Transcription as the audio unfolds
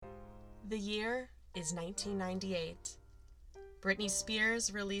The year is 1998. Britney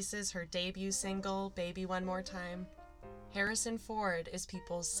Spears releases her debut single, Baby One More Time. Harrison Ford is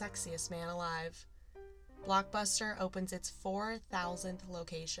people's sexiest man alive. Blockbuster opens its 4,000th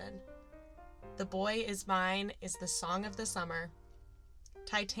location. The Boy Is Mine is the song of the summer.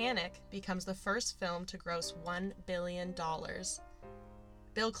 Titanic becomes the first film to gross $1 billion.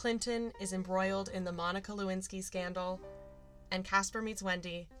 Bill Clinton is embroiled in the Monica Lewinsky scandal. And Casper Meets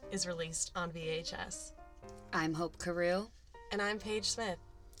Wendy is released on VHS. I'm Hope Carew. And I'm Paige Smith.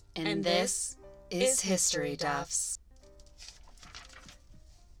 And this is History Duffs.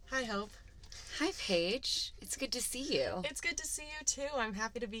 Hi, Hope. Hi, Paige. It's good to see you. It's good to see you, too. I'm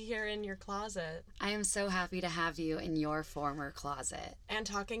happy to be here in your closet. I am so happy to have you in your former closet. And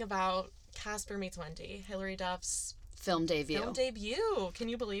talking about Casper Meets Wendy, Hilary Duff's film debut. Can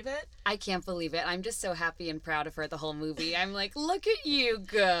you believe it? I can't believe it. I'm just so happy and proud of her the whole movie. I'm like, look at you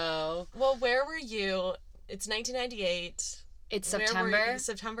go. Well, where were you? It's 1998. It's September.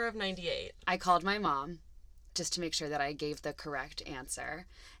 September of 98. I called my mom just to make sure that I gave the correct answer.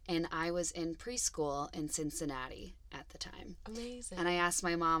 And I was in preschool in Cincinnati at the time. Amazing. And I asked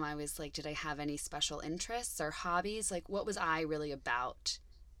my mom, I was like, did I have any special interests or hobbies? Like, what was I really about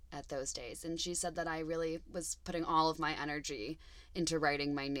at those days? And she said that I really was putting all of my energy into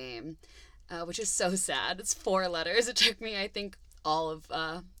writing my name, which is so sad. It's 4 letters. It took me, I think, all of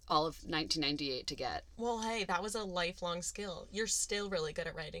 1998 to get. Well, hey, that was a lifelong skill. You're still really good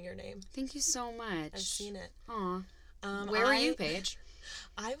at writing your name. Thank you so much. I've seen it. Aw. Where were you, Paige?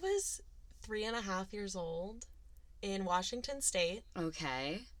 I was 3.5 years old in Washington State.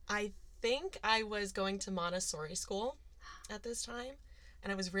 Okay. I think I was going to Montessori school at this time,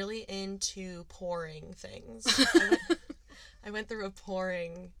 and I was really into pouring things. I went through a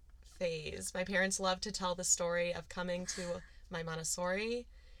pouring phase. My parents love to tell the story of coming to my Montessori,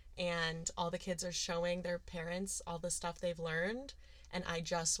 and all the kids are showing their parents all the stuff they've learned, and I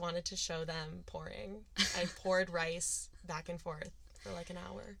just wanted to show them pouring. I poured rice back and forth for like an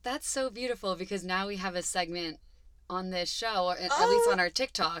hour. That's so beautiful, because now we have a segment on this show, or at least on our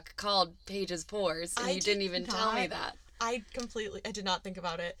TikTok, called Paige's Pours, and you didn't even tell me that. I did not think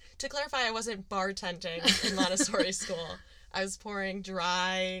about it. To clarify, I wasn't bartending in Montessori school. I was pouring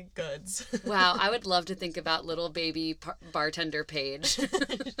dry goods. Wow, I would love to think about little baby bartender Paige.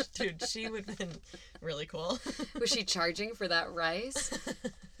 Dude, she would have been really cool. Was she charging for that rice?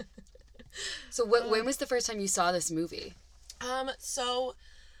 So when was the first time you saw this movie? So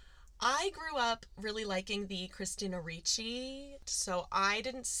I grew up really liking the Christina Ricci, so I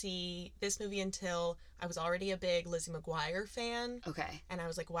didn't see this movie until I was already a big Lizzie McGuire fan. Okay. And I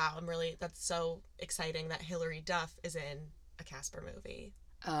was like, wow, that's so exciting that Hilary Duff is in a Casper movie.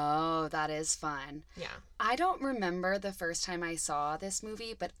 Oh, that is fun. Yeah. I don't remember the first time I saw this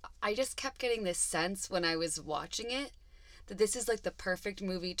movie, but I just kept getting this sense when I was watching it that this is like the perfect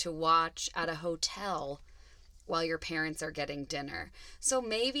movie to watch at a hotel while your parents are getting dinner. So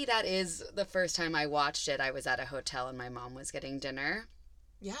maybe that is the first time I watched it. I was at a hotel and my mom was getting dinner.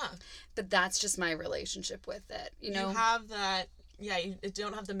 Yeah. But that's just my relationship with it. You know? You have that, yeah, you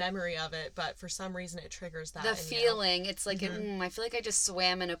don't have the memory of it, but for some reason it triggers that. The feeling, it's like, I feel like I just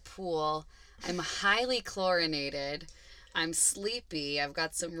swam in a pool. I'm highly chlorinated. I'm sleepy. I've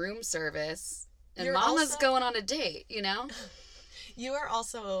got some room service. And Mama's going on a date, you know? You are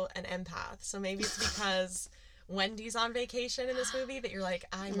also an empath, so maybe it's because Wendy's on vacation in this movie that you're like,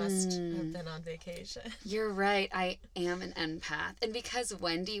 I must have been on vacation. You're right. I am an empath. And because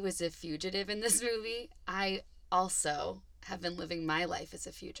Wendy was a fugitive in this movie, I also have been living my life as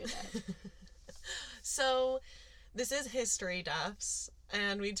a fugitive. So this is History Duffs,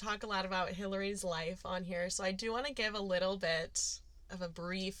 and we talk a lot about Hilary's life on here. So I do want to give a little bit of a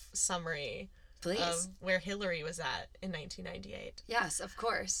brief summary of where Hilary was at in 1998. Yes, of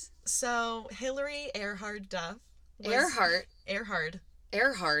course. So Hilary Earhart Duff. Earhart? Earhart.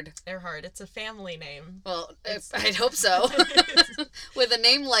 It's a family name. Well, I'd hope so. With a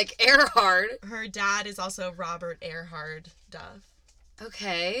name like Earhart. Her dad is also Robert Earhart Duff.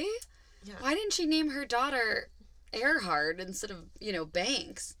 Okay. Yeah. Why didn't she name her daughter Earhart instead of,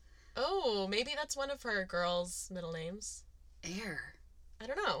 Banks? Oh, maybe that's one of her girls' middle names. I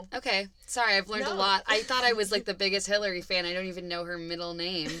don't know. Okay. Sorry, I've learned a lot. I thought I was like the biggest Hilary fan. I don't even know her middle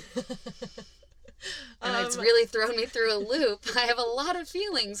name. And it's really thrown me through a loop. I have a lot of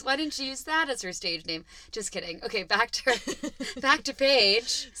feelings. Why didn't she use that as her stage name? Just kidding. Okay, back to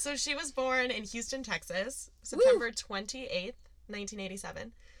Paige. So she was born in Houston, Texas, September 28th,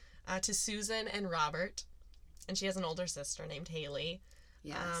 1987, to Susan and Robert. And she has an older sister named Haley.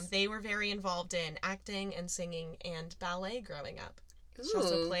 Yes. They were very involved in acting and singing and ballet growing up. She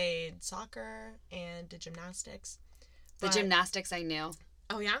also Ooh. played soccer and did gymnastics. The gymnastics I knew.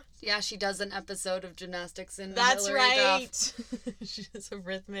 Oh, yeah? Yeah, she does an episode of gymnastics in That's Hilary right. Duff. She does a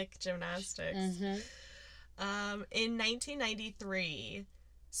rhythmic gymnastics. In 1993,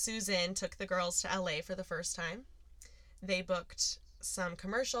 Susan took the girls to LA for the first time. They booked some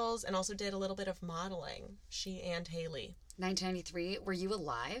commercials and also did a little bit of modeling, she and Haley. 1993. Were you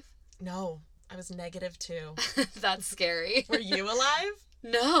alive? No, I was -2. That's scary. Were you alive?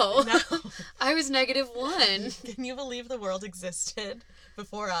 No. No. I was -1. Can you believe the world existed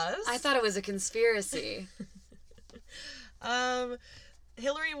before us? I thought it was a conspiracy.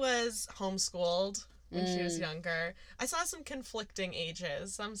 Hilary was homeschooled when she was younger. I saw some conflicting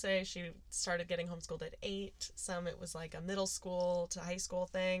ages. Some say she started getting homeschooled at 8. Some it was like a middle school to high school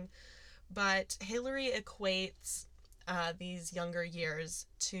thing. But Hilary equates these younger years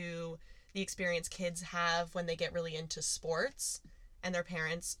to the experience kids have when they get really into sports and their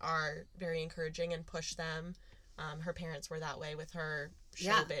parents are very encouraging and push them. Her parents were that way with her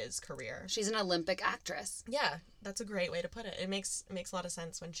showbiz career. She's an Olympic actress. Yeah, that's a great way to put it. It makes a lot of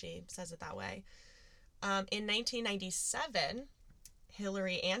sense when she says it that way. In 1997,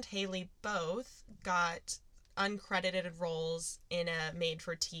 Hilary and Haley both got uncredited roles in a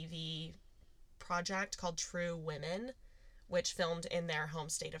made-for-TV project called True Women, which filmed in their home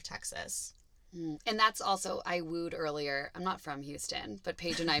state of Texas. And that's also, I wooed earlier. I'm not from Houston, but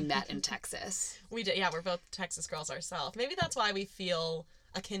Paige and I met in Texas. We did, yeah, we're both Texas girls ourselves. Maybe that's why we feel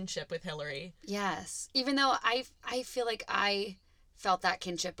a kinship with Hilary. Yes. Even though I feel like I felt that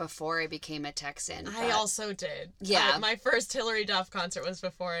kinship before I became a Texan. I also did. Yeah. My first Hilary Duff concert was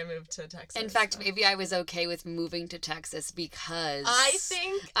before I moved to Texas. In fact, maybe I was okay with moving to Texas because I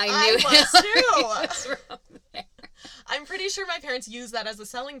think I I was too. from there. I'm pretty sure my parents used that as a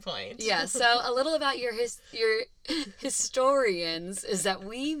selling point. Yeah, so a little about your historians is that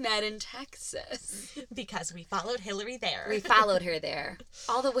we met in Texas. Because we followed Hilary there. We followed her there.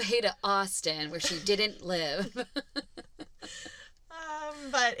 All the way to Austin, where she didn't live.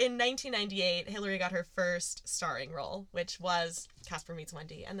 But in 1998, Hilary got her first starring role, which was Casper Meets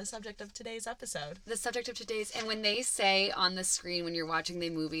Wendy, and the subject of today's episode. The subject of today's, and when they say on the screen when you're watching the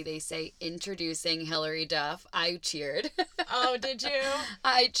movie, they say, introducing Hilary Duff, I cheered. Oh, did you?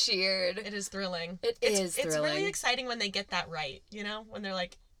 I cheered. It is thrilling. It's thrilling. It's really exciting when they get that right, you know? When they're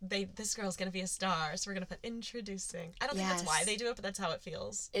like, this girl's going to be a star, so we're going to put introducing. I don't think that's why they do it, but that's how it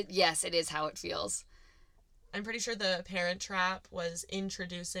feels. Yes, it is how it feels. I'm pretty sure the Parent Trap was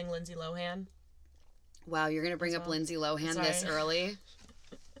introducing Lindsay Lohan. Wow, you're going to bring up Lindsay Lohan this early?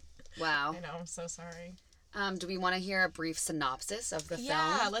 Wow. I know, I'm so sorry. Do we want to hear a brief synopsis of the film?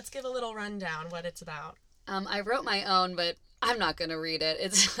 Yeah, let's give a little rundown what it's about. I wrote my own, but I'm not going to read it.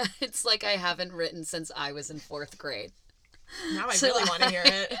 It's like I haven't written since I was in 4th grade. Now I really want to hear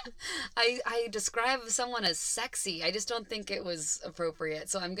it. I describe someone as sexy. I just don't think it was appropriate,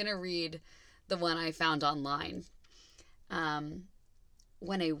 so I'm going to read the one I found online.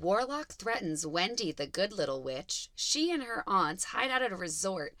 When a warlock threatens Wendy the good little witch, she and her aunts hide out at a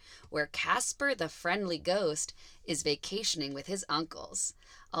resort where Casper the friendly ghost is vacationing with his uncles.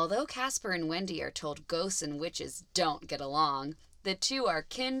 Although Casper and Wendy are told ghosts and witches don't get along, the two are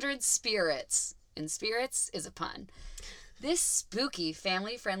kindred spirits. And spirits is a pun. This spooky,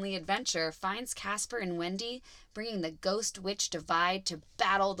 family-friendly adventure finds Casper and Wendy bringing the ghost-witch divide to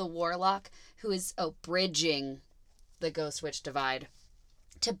battle the warlock who is bridging the ghost-witch divide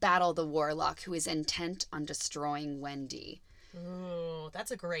to battle the warlock who is intent on destroying Wendy. Ooh,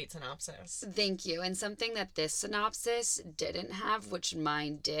 that's a great synopsis. Thank you. And something that this synopsis didn't have, which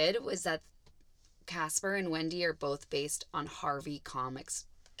mine did, was that Casper and Wendy are both based on Harvey Comics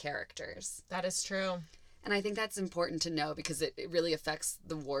characters. That is true. And I think that's important to know because it really affects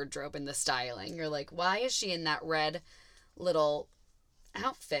the wardrobe and the styling. You're like, why is she in that red little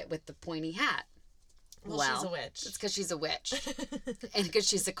outfit with the pointy hat? Well, she's a witch. It's because she's a witch. And because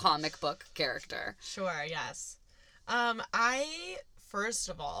she's a comic book character. Sure, yes. I, first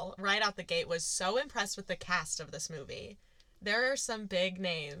of all, right out the gate, was so impressed with the cast of this movie. There are some big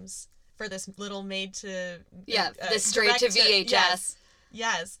names for this little made to... this straight to VHS.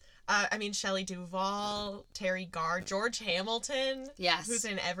 Yes. I mean, Shelley Duvall, Terry Garr, George Hamilton, yes, who's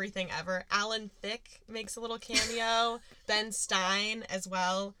in everything ever. Alan Thicke makes a little cameo. Ben Stein as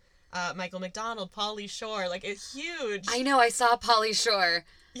well. Michael McDonald, Pauly Shore, like it's huge. I know, I saw Pauly Shore.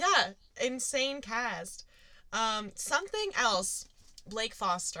 Yeah, insane cast. Something else, Blake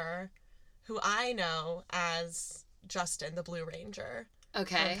Foster, who I know as Justin, the Blue Ranger.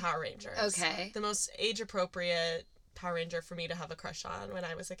 Okay. From Power Rangers. Okay. The most age-appropriate Power Ranger for me to have a crush on when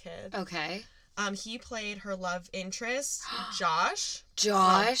I was a kid. Okay. He played her love interest, Josh.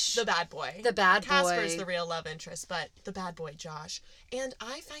 Josh? The bad boy. The bad boy. Casper's the real love interest, but the bad boy, Josh. And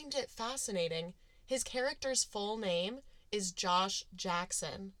I find it fascinating. His character's full name is Josh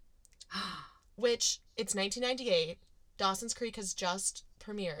Jackson, which, it's 1998. Dawson's Creek has just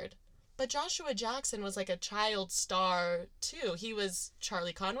premiered. But Joshua Jackson was like a child star, too. He was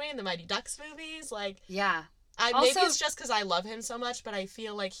Charlie Conway in the Mighty Ducks movies. Like, yeah. Maybe it's just because I love him so much, but I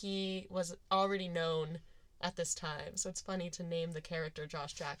feel like he was already known at this time. So it's funny to name the character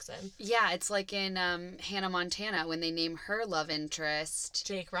Josh Jackson. Yeah, it's like in Hannah Montana when they name her love interest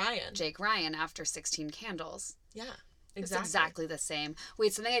Jake Ryan after 16 Candles. Yeah, exactly. It's exactly the same.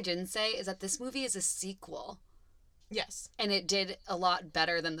 Wait, something I didn't say is that this movie is a sequel. Yes. And it did a lot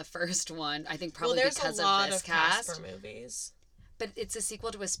better than the first one, I think probably because of this cast. Well, there's a lot of Casper movies. But it's a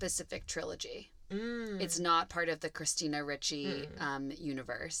sequel to a specific trilogy. It's not part of the Christina Ricci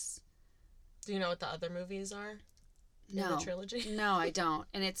universe. Do you know what the other movies are? No. In the trilogy? No, I don't.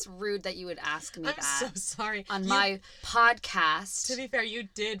 And it's rude that you would ask me I'm that. so sorry. On my podcast. To be fair, you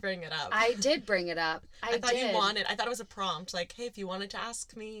did bring it up. I did bring it up. I thought you wanted. I thought it was a prompt. Like, hey, if you wanted to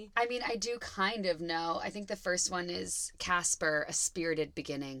ask me. I mean, I do kind of know. I think the first one is Casper, A Spirited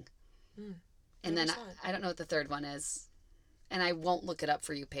Beginning. And then I don't know what the third one is. And I won't look it up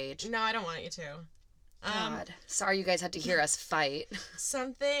for you, Paige. No, I don't want you to. God. Sorry you guys had to hear us fight.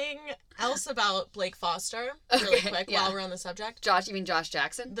 Something else about Blake Foster, really quick, while we're on the subject. You mean Josh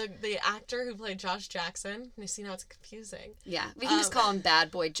Jackson? The actor who played Josh Jackson. You see now it's confusing. Yeah, we can just call him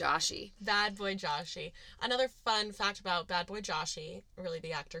Bad Boy Joshy. Bad Boy Joshy. Another fun fact about Bad Boy Joshy, really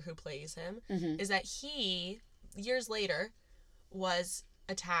the actor who plays him, is that he, years later, was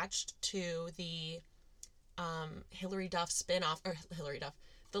attached to the Hilary Duff spin-off,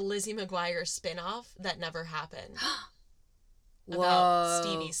 the Lizzie McGuire spin-off that never happened. About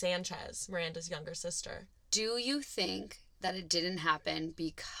Stevie Sanchez, Miranda's younger sister. Do you think that it didn't happen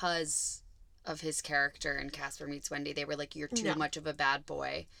because of his character in Casper Meets Wendy? They were like, you're too much of a bad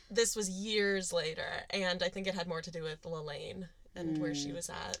boy. This was years later, and I think it had more to do with Lelaine and where she was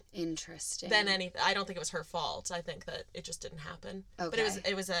at. Interesting. Than anything. I don't think it was her fault. I think that it just didn't happen. Okay. But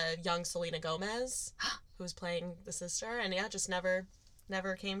it was a young Selena Gomez who was playing the sister, and just never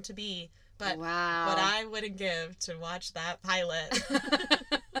came to be. But wow. What I wouldn't give to watch that pilot.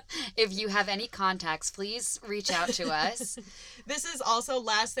 If you have any contacts, please reach out to us. This is also,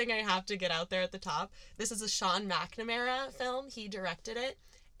 last thing I have to get out there at the top. This is a Sean McNamara film. He directed it.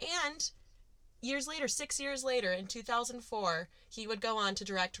 And 6 years later, in 2004, he would go on to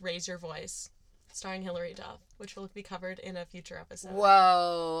direct Raise Your Voice, starring Hilary Duff, which will be covered in a future episode.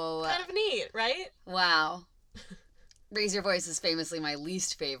 Whoa. Kind of neat, right? Wow. Raise Your Voice is famously my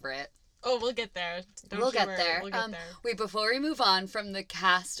least favorite. Oh, we'll get there. We'll get there. Wait, before we move on from the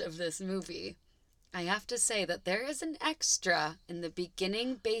cast of this movie, I have to say that there is an extra in the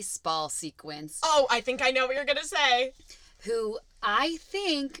beginning baseball sequence. Oh, I think I know what you're going to say. Who I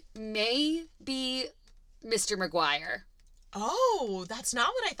think may be Mr. McGuire. Oh, that's not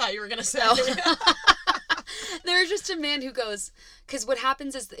what I thought you were going to say. No. There's just a man who goes, because what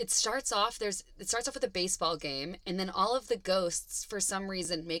happens is it starts off with a baseball game, and then all of the ghosts for some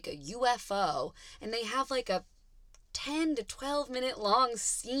reason make a UFO, and they have like a 10 to 12 minute long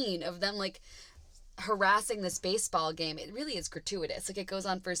scene of them like harassing this baseball game. It really is gratuitous. Like, it goes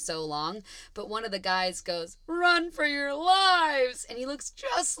on for so long, but one of the guys goes, "Run for your lives," and he looks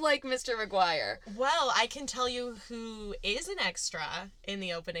just like Mr. McGuire. Well, I can tell you who is an extra in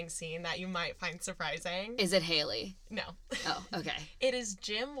the opening scene that you might find surprising. Is it Haley? No. Oh, okay. It is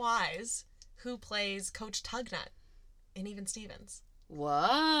Jim Wise, who plays Coach Tugnut in Even Stevens.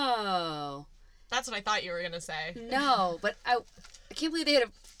 Whoa. That's what I thought you were going to say. No, but I can't believe they had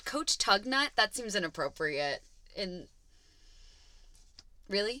a Coach Tugnut. That seems inappropriate.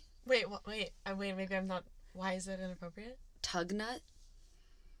 Really? Wait, maybe I'm not. Why is it inappropriate? Tugnut?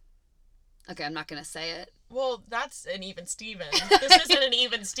 Okay, I'm not going to say it. Well, that's an Even Stevens. This isn't an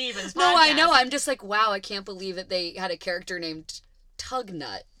Even Stevens podcast. No, I know. I'm just like, wow, I can't believe that they had a character named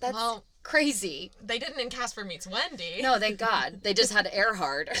Tugnut. That's crazy. They didn't in Casper Meets Wendy. No, thank God. They just had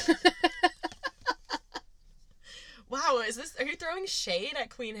Earhart. Wow, are you throwing shade at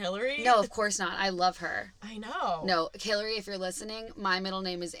Queen Hilary? No, of course not. I love her. I know. No, Hilary, if you're listening, my middle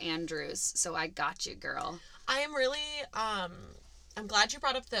name is Andrews, so I got you, girl. I am really, I'm glad you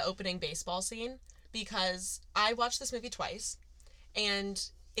brought up the opening baseball scene, because I watched this movie twice, and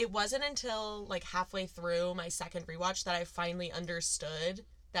it wasn't until like halfway through my second rewatch that I finally understood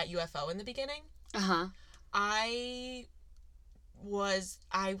that UFO in the beginning. Uh-huh. I was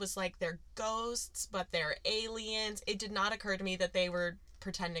like, they're ghosts, but they're aliens. It did not occur to me that they were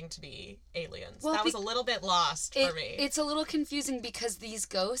pretending to be aliens. Well, that was a little bit lost for me. It's a little confusing because these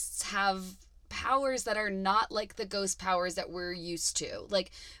ghosts have powers that are not like the ghost powers that we're used to.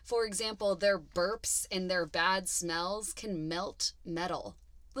 Like, for example, their burps and their bad smells can melt metal.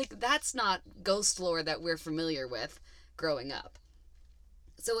 Like, that's not ghost lore that we're familiar with growing up.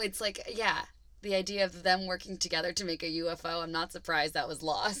 So it's like, yeah, the idea of them working together to make a UFO, I'm not surprised that was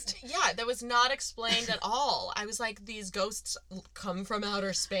lost. Yeah, that was not explained at all. I was like, these ghosts come from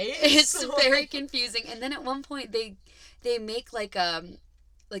outer space? It's very confusing. And then at one point they make like a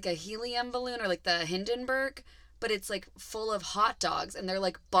helium balloon, or like the Hindenburg, but it's like full of hot dogs, and they're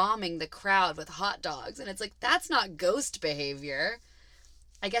like bombing the crowd with hot dogs. And it's like, that's not ghost behavior.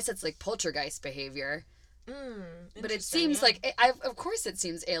 I guess it's like poltergeist behavior. But it seems like, of course it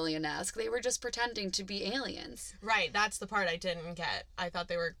seems alien-esque. They were just pretending to be aliens. Right, that's the part I didn't get. I thought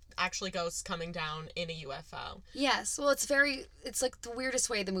they were actually ghosts coming down in a UFO. Yes, well, it's like the weirdest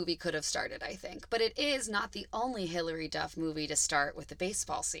way the movie could have started, I think. But it is not the only Hilary Duff movie to start with the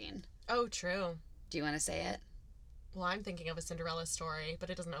baseball scene. Oh, true. Do you want to say it? Well, I'm thinking of A Cinderella Story, but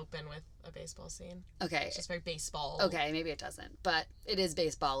it doesn't open with a baseball scene. Okay. It's just very baseball. Okay, maybe it doesn't, but it is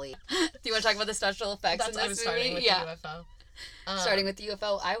baseball-y. Do you want to talk about the special effects in this movie? I was starting with the UFO. Starting with the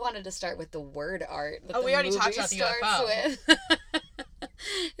UFO, I wanted to start with the word art that we already talked about the UFO. With.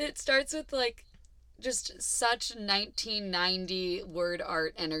 It starts with, like, just such 1990 word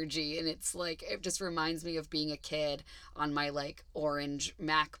art energy, and it's like, it just reminds me of being a kid on my like orange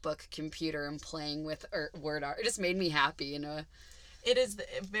MacBook computer and playing with word art. It just made me happy, you know. It is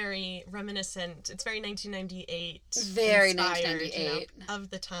very reminiscent. It's very 1998. Very inspired, 1998 of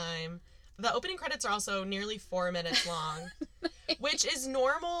the time. The opening credits are also nearly 4 minutes long, which is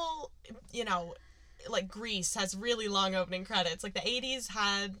normal. You know, like Grease has really long opening credits. Like the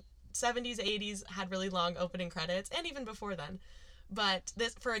 70s, 80s had really long opening credits, and even before then. But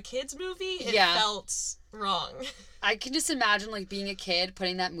this, for a kid's movie, it felt wrong. I can just imagine, like, being a kid,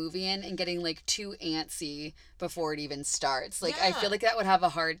 putting that movie in, and getting, like, too antsy before it even starts. Like, I feel like that would have a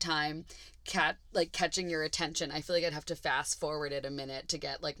hard time catching your attention. I feel like I'd have to fast forward it a minute to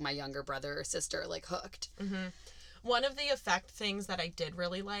get, like, my younger brother or sister, like, hooked. Mm-hmm. One of the effect things that I did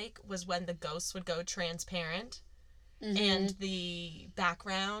really like was when the ghosts would go transparent. Mm-hmm. And the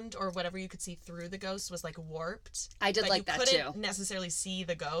background, or whatever you could see through the ghost, was like warped. I did like that too. You couldn't necessarily see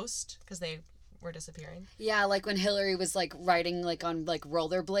the ghost because they were disappearing. Yeah, like when Hilary was like riding like on like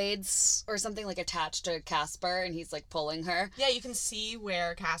rollerblades or something, like attached to Casper, and he's like pulling her. Yeah, you can see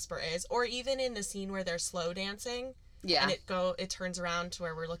where Casper is, or even in the scene where they're slow dancing. Yeah, and it turns around to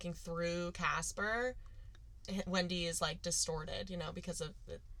where we're looking through Casper. Wendy is like distorted, you know, because of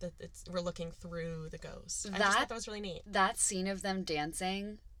we're looking through the ghost. I just thought that was really neat. That scene of them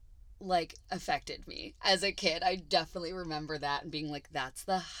dancing, like, affected me as a kid. I definitely remember that and being like, that's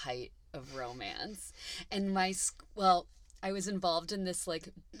the height of romance. And I was involved in this like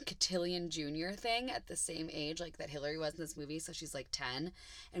cotillion junior thing at the same age like that Hilary was in this movie, so she's like 10,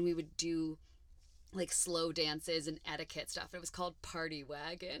 and we would do like slow dances and etiquette stuff. It was called Party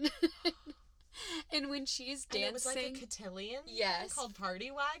Wagon. And when she's dancing... And it was like a cotillion? Yes. Called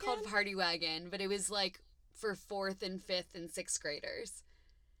Party Wagon? Called Party Wagon, but it was like for 4th and 5th and 6th graders.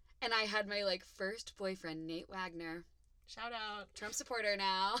 And I had my like first boyfriend, Nate Wagner. Shout out. Trump supporter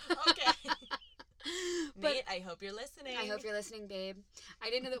now. Okay. Nate, I hope you're listening. I hope you're listening, babe. I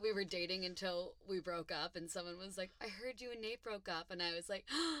didn't know that we were dating until we broke up, and someone was like, I heard you and Nate broke up, and I was like,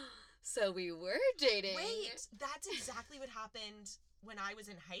 so we were dating. Wait, that's exactly what happened when I was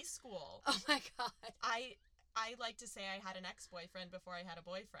in high school. Oh my God. I like to say I had an ex-boyfriend before I had a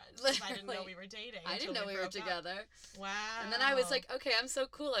boyfriend. I didn't know we were dating. I didn't know we were together. Wow. And then I was like, okay, I'm so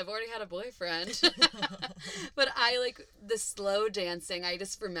cool. I've already had a boyfriend. But I like the slow dancing. I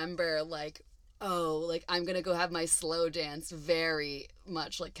just remember like, oh, like I'm going to go have my slow dance, very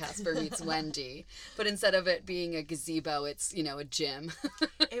much like Casper Meets Wendy. But instead of it being a gazebo, it's, you know, a gym.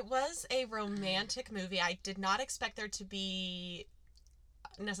 It was a romantic movie. I did not expect there to be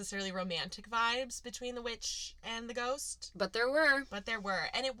necessarily romantic vibes between the witch and the ghost. But there were.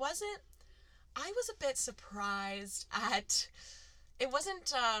 And it wasn't... I was a bit surprised at... It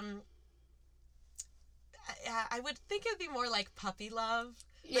wasn't... I would think it'd be more like puppy love.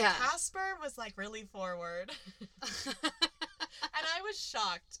 But yeah. Casper was like really forward. And I was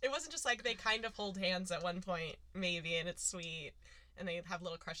shocked. It wasn't just like they kind of hold hands at one point, maybe, and it's sweet. And they have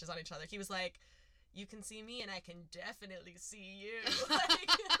little crushes on each other. He was like, you can see me and I can definitely see you. Like,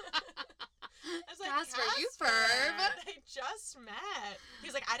 I was like, Casper, you perv. They just met.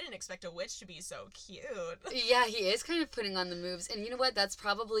 He's like, I didn't expect a witch to be so cute. Yeah, he is kind of putting on the moves. And you know what? That's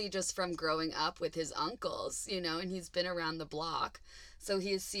probably just from growing up with his uncles, you know, and he's been around the block. So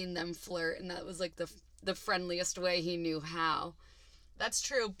he has seen them flirt, and that was like the friendliest way he knew how. That's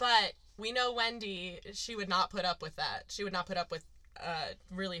true, but we know Wendy, she would not put up with that. She would not put up with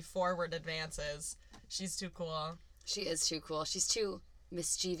really forward advances. She's too cool. She is too cool. She's too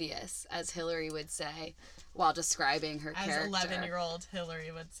mischievous, as Hilary would say, while describing her character. As 11-year-old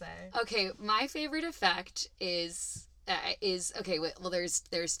Hilary would say. Okay, my favorite effect is okay. Well,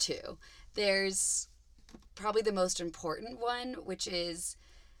 there's two. There's probably the most important one, which is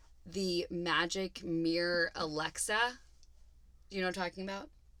the magic mirror Alexa. Do you know what I'm talking about?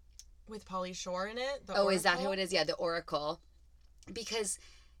 With Pauly Shore in it? Oh, is that who it is? Yeah, the Oracle. Because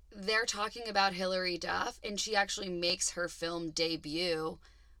they're talking about Hilary Duff, and she actually makes her film debut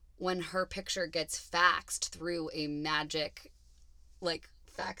when her picture gets faxed through a magic, like,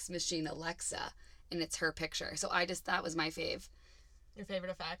 fax machine Alexa, and it's her picture. So that was my fave. Your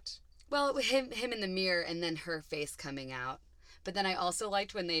favorite effect? Well, him in the mirror and then her face coming out. But then I also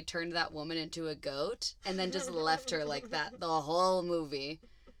liked when they turned that woman into a goat and then just left her like that the whole movie.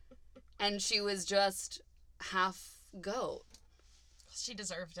 And she was just half goat. She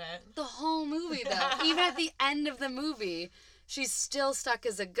deserved it. The whole movie, though. Even at the end of the movie, she's still stuck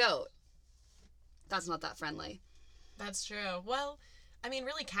as a goat. That's not that friendly. That's true. Well, I mean,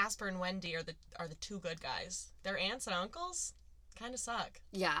 really, Casper and Wendy are the two good guys. Their aunts and uncles kind of suck.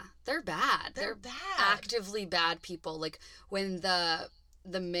 Yeah, they're bad. They're bad. Actively bad people. Like, when the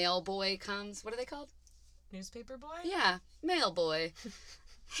mail boy comes, what are they called? Newspaper boy? Yeah, mail boy.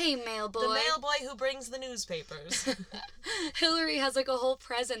 Hey, mail boy. The mail boy who brings the newspapers. Hilary has, like, a whole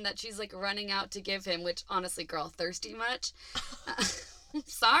present that she's, like, running out to give him, which, honestly, girl, thirsty much?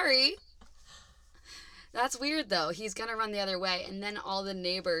 Sorry. That's weird, though. He's gonna run the other way, and then all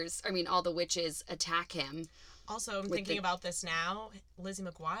the witches attack him. Also, I'm thinking about this now. Lizzie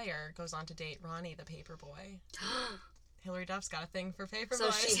McGuire goes on to date Ronnie, the paper boy. Hilary Duff's got a thing for paper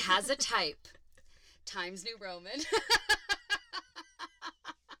boys. So she has a type. Times New Roman.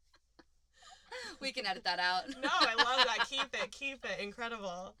 We can edit that out. No, I love that. Keep it.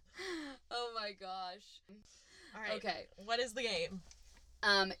 Incredible. Oh my gosh. All right. Okay. What is the game?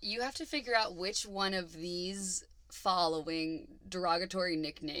 You have to figure out which one of these following derogatory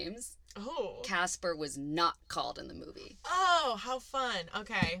nicknames Casper was not called in the movie. Oh, how fun.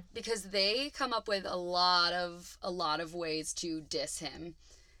 Okay. Because they come up with a lot of ways to diss him.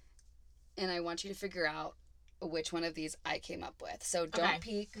 And I want you to figure out which one of these I came up with. So don't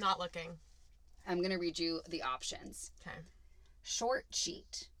peek. Not looking. I'm going to read you the options. Okay. Short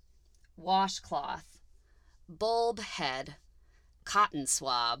sheet, washcloth, bulb head, cotton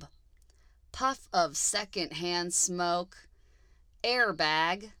swab, puff of secondhand smoke,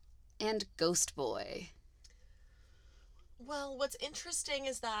 airbag, and ghost boy. Well, what's interesting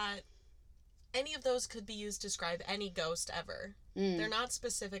is that any of those could be used to describe any ghost ever. They're not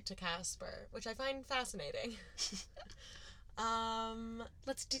specific to Casper, which I find fascinating.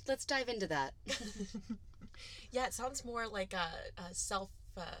 Let's dive into that. Yeah, it sounds more like a self.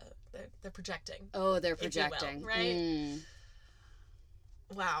 They're projecting. Oh, they're projecting, if you will, right?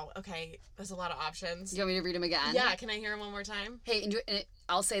 Wow. Okay, there's a lot of options. You want me to read them again? Yeah. Can I hear them one more time? Hey, and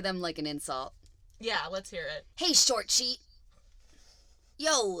I'll say them like an insult. Yeah, let's hear it. Hey, short sheet.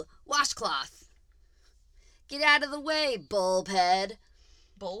 Yo, washcloth. Get out of the way, bulb head.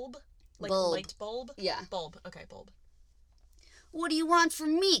 Bulb? Like bulb. Light bulb? Yeah. Bulb. Okay, bulb. What do you want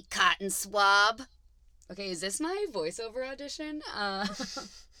from me, cotton swab? Okay, is this my voiceover audition?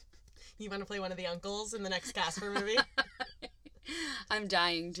 You want to play one of the uncles in the next Casper movie? I'm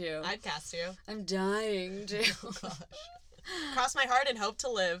dying to. I'd cast you. I'm dying to. Oh, gosh. Cross my heart and hope to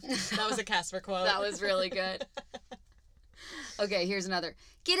live. That was a Casper quote. That was really good. Okay, here's another.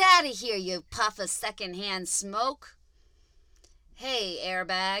 Get out of here, you puff of secondhand smoke. Hey,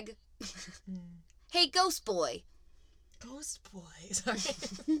 airbag. Hey, ghost boy. Ghost boy. Sorry.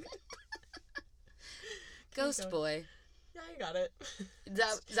 Ghost boy. Yeah, you got it.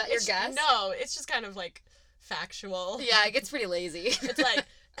 Is that your guess? No, it's just kind of like factual. Yeah, it gets pretty lazy. It's like,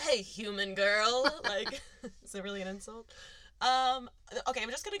 hey, human girl. Like, is it really an insult? Okay, I'm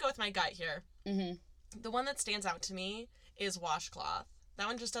just gonna go with my gut here. Mm-hmm. The one that stands out to me is washcloth. That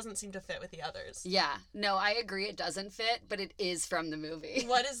one just doesn't seem to fit with the others. Yeah. No, I agree it doesn't fit, but it is from the movie.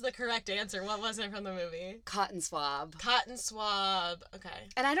 What is the correct answer? What wasn't from the movie? Cotton swab. Cotton swab. Okay.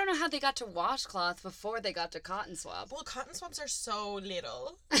 And I don't know how they got to washcloth before they got to cotton swab. Well, cotton swabs are so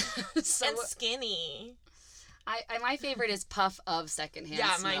little. And skinny. My favorite is puff of secondhand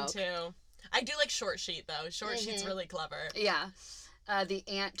smoke. smoke. Mine too. I do like short sheet, though. Short sheet's really clever. Yeah. The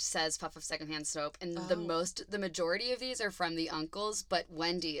aunt says puff of secondhand soap, and the majority of these are from the uncles, but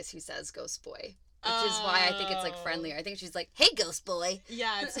Wendy is who says ghost boy. which is why I think it's like friendlier. I think she's like, "Hey, ghost boy."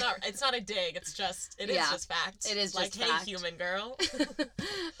 Yeah, it's not a dig. It's just is just fact. It is like, just fact. Hey, human girl.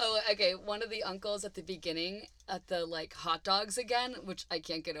 Oh, okay. One of the uncles at the beginning at the like hot dogs again, which I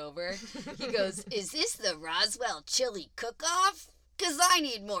can't get over. He goes, "Is this the Roswell chili cook-off? 'Cause I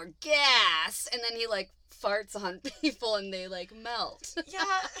need more gas." And then he like farts on people and they like melt.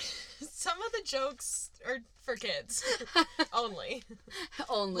 Yeah, some of the jokes are for kids only.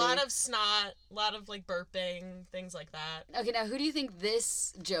 Only. A lot of snot, a lot of like burping, things like that. Okay, now who do you think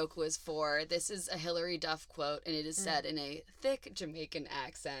this joke was for? This is a Hilary Duff quote, and it is said in a thick Jamaican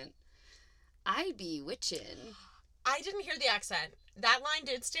accent. "I be witchin'." I didn't hear the accent. That line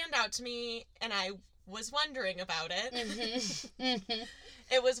did stand out to me, and I was wondering about it. Mm-hmm. Mm-hmm.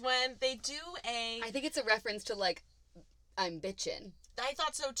 It was when they do I think it's a reference to like, "I'm bitchin'." I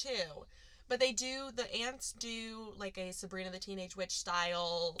thought so too. But the ants do like a Sabrina the Teenage Witch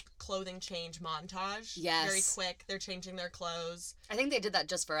style clothing change montage. Yes. Very quick. They're changing their clothes. I think they did that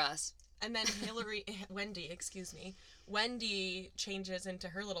just for us. And then Wendy changes into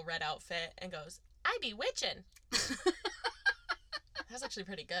her little red outfit and goes, "I be witchin'." That's actually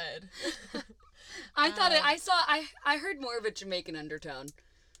pretty good. I thought I heard more of a Jamaican undertone.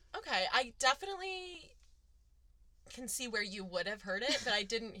 Okay, I definitely can see where you would have heard it, but I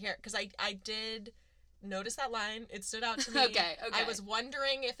didn't hear it because I did notice that line. It stood out to me. Okay. I was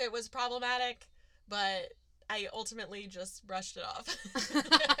wondering if it was problematic, but I ultimately just brushed it off.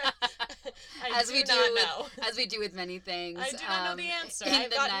 As we do with many things. I do not know the answer. In I've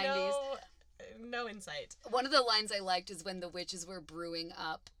the got 90s. no insight. One of the lines I liked is when the witches were brewing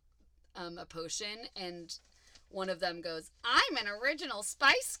up a potion, and one of them goes, "I'm an original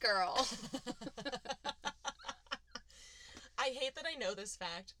Spice Girl." I hate that I know this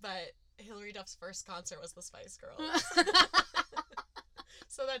fact, but Hilary Duff's first concert was the Spice Girls.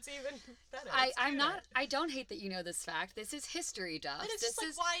 So that's even better. I don't hate that you know this fact. This is History Duffs. But it's just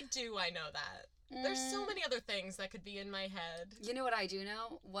like, why do I know that? There's so many other things that could be in my head. You know what I do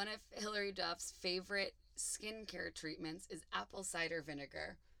know? One of Hilary Duff's favorite skincare treatments is apple cider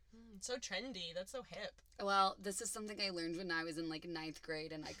vinegar. So trendy. That's so hip. Well, this is something I learned when I was in like 9th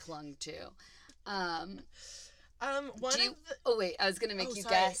grade and I clung to. Oh wait, I was gonna make you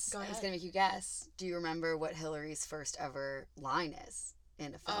guess. I was gonna make you guess. Do you remember what Hilary's first ever line is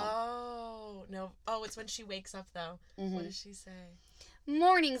in a film? Oh no! Oh, it's when she wakes up though. Mm-hmm. What does she say?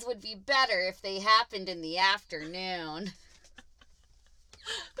 "Mornings would be better if they happened in the afternoon."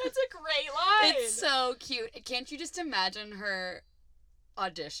 That's a great line. It's so cute. Can't you just imagine her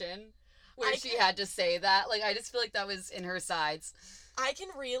audition where she had to say that? Like, I just feel like that was in her sides. I can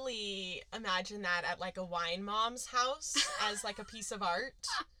really imagine that at like a wine mom's house as like a piece of art.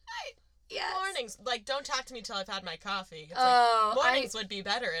 Yes. Mornings, like, don't talk to me till I've had my coffee. It's mornings would be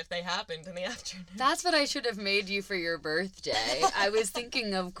better if they happened in the afternoon. That's what I should have made you for your birthday. I was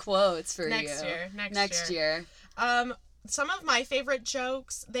thinking of quotes for next you. Next year. Some of my favorite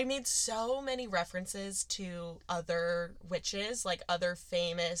jokes, they made so many references to other witches, like other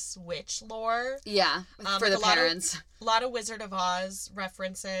famous witch lore. Yeah, for the parents. A lot of Wizard of Oz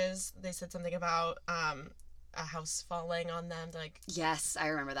references. They said something about a house falling on them. Like, yes, I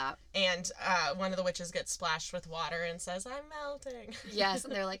remember that. And one of the witches gets splashed with water and says, "I'm melting." Yes,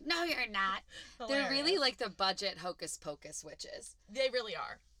 and they're like, "No, you're not." Hilarious. They're really like the budget Hocus Pocus witches. They really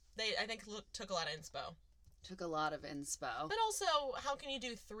are. They, I think, took a lot of inspo. Took a lot of inspo. But also, how can you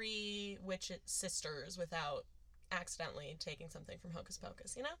do 3 witch sisters without accidentally taking something from Hocus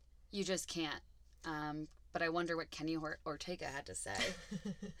Pocus, you know? You just can't. But I wonder what Kenny Ortega had to say.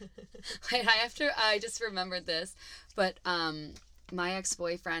 Wait, I just remembered this. But my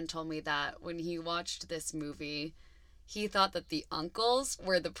ex-boyfriend told me that when he watched this movie, he thought that the uncles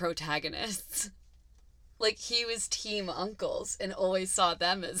were the protagonists. Like, he was team uncles and always saw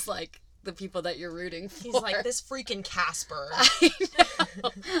them as, like, the people that you're rooting for. He's like, this freaking Casper. I know.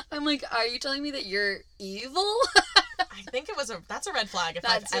 I'm like, are you telling me that you're evil? I think that's a red flag if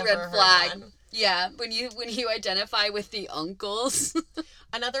that's I've a ever red flag. Heard one. Yeah, when you identify with the uncles.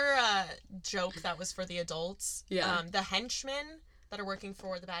 Another joke that was for the adults. Yeah. The henchmen that are working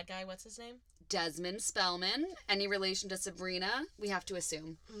for the bad guy, what's his name? Desmond Spellman. Any relation to Sabrina? We have to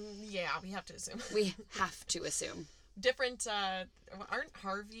assume. Yeah, we have to assume. We have to assume. Different, aren't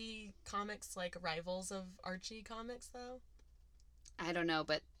Harvey comics like rivals of Archie comics, though? I don't know,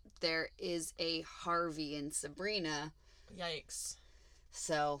 but there is a Harvey in Sabrina. Yikes.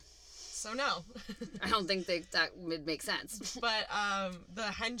 So no. I don't think that would make sense. But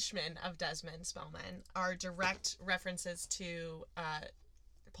the henchmen of Desmond Spellman are direct references to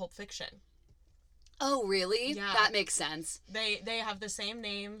Pulp Fiction. Oh, really? Yeah. That makes sense. They have the same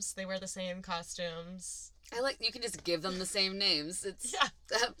names. They wear the same costumes. You can just give them the same names. It's Yeah.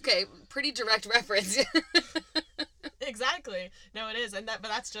 pretty direct reference. Exactly. No, it is. But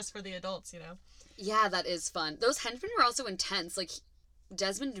that's just for the adults, Yeah, that is fun. Those henchmen were also intense. Like,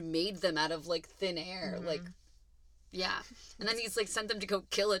 Desmond made them out of, like, thin air. Mm-hmm. Like, yeah. And then he's, like, sent them to go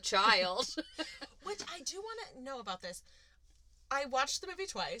kill a child. Which I do want to know about this. I watched the movie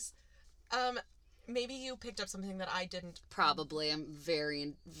twice. Maybe you picked up something that I didn't. Probably. I'm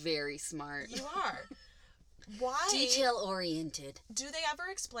very, very smart. You are. Why? Detail-oriented. Do they ever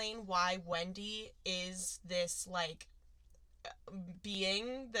explain why Wendy is this, like,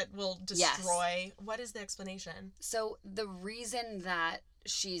 being that will destroy? Yes. What is the explanation? So the reason that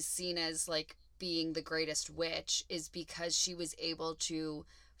she's seen as, like, being the greatest witch is because she was able to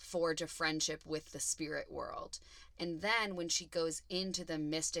forge a friendship with the spirit world. And then when she goes into the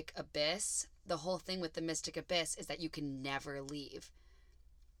mystic abyss, the whole thing with the mystic abyss is that you can never leave.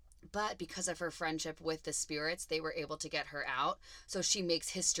 But because of her friendship with the spirits, they were able to get her out. So she makes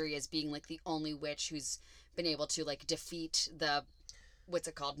history as being, like, the only witch who's been able to, like, defeat the, what's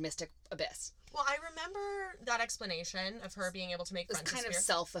it called, mystic abyss. Well, I remember that explanation of her being able to make friends with spirits. It was kind of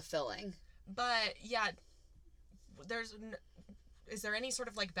self-fulfilling. But, yeah, is there any sort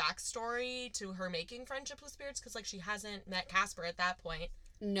of, like, backstory to her making friendship with spirits? Because, like, she hasn't met Casper at that point.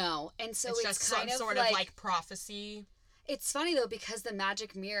 No, and so it's just kind some of sort of, like, prophecy. It's funny, though, because the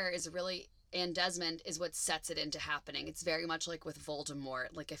magic mirror is really, and Desmond is what sets it into happening. It's very much like with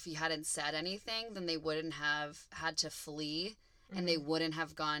Voldemort. Like, if he hadn't said anything, then they wouldn't have had to flee, and they wouldn't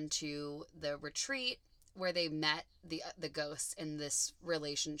have gone to the retreat where they met the ghosts and this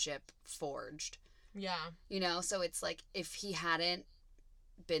relationship forged. Yeah. So it's like, if he hadn't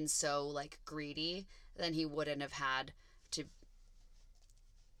been so, like, greedy, then he wouldn't have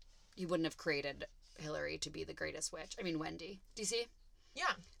created Hilary to be the greatest witch. I mean, Wendy. Do you see?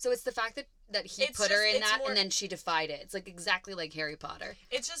 Yeah. So it's the fact that he put her in that, and then she defied it. It's, like, exactly like Harry Potter.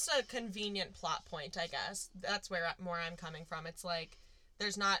 It's just a convenient plot point, I guess. That's where I'm coming from. It's like,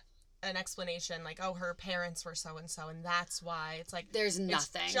 there's not an explanation, like, oh, her parents were so-and-so, and that's why. It's like, there's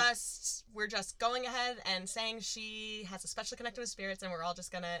nothing. We're just going ahead and saying she has a special connection with spirits, and we're all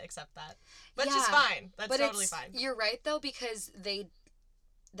just gonna accept that. Which is fine. That's totally fine. You're right, though, because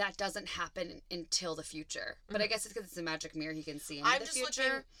that doesn't happen until the future. But I guess it's because it's a magic mirror, he can see into the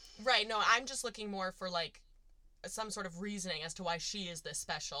future. I'm just looking more for, like, some sort of reasoning as to why she is this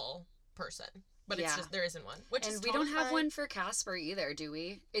special person. But it's just, there isn't one. And we don't have one for Casper either, do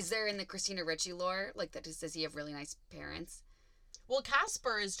we? Is there in the Christina Ricci lore, like, does he have really nice parents? Well,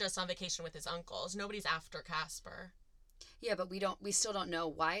 Casper is just on vacation with his uncles. Nobody's after Casper. Yeah, but we still don't know.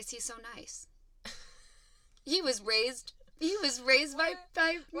 Why is he so nice? He was raised by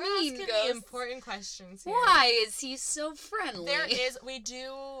mean ghosts. The important questions here. Why is he so friendly? We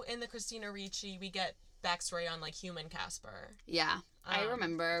do, in the Christina Ricci, we get backstory on, like, human Casper. Yeah. I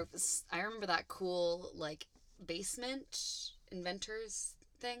remember that cool, like, basement inventors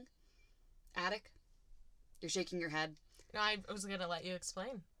thing. Attic. You're shaking your head. No, I was going to let you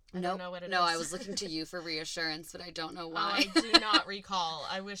explain. I don't know what it is. No, I was looking to you for reassurance, but I don't know why. I do not recall.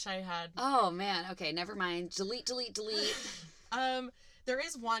 I wish I had. Oh, man. Okay, never mind. Delete. There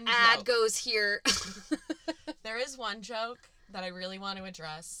is one Ad joke. Goes here. There is one joke that I really want to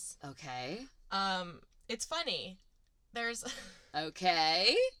address. Okay. It's funny.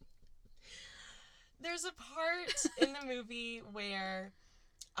 Okay. There's a part in the movie where,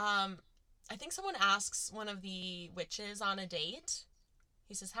 I think someone asks one of the witches on a date.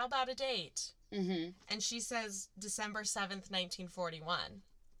 He says, "How about a date?" Mm-hmm. And she says, "December 7th, 1941,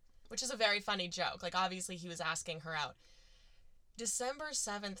 which is a very funny joke. Like, obviously he was asking her out. December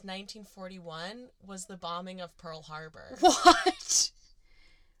 7th, 1941 was the bombing of Pearl Harbor.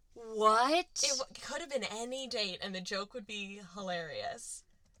 What? It could have been any date, and the joke would be hilarious.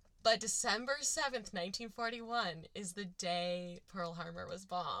 But December 7th, 1941 is the day Pearl Harbor was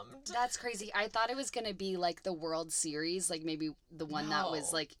bombed. That's crazy. I thought it was going to be, like, the World Series, like, maybe the one that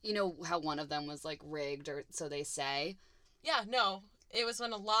was, like, you know how one of them was, like, rigged, or so they say? Yeah, no. It was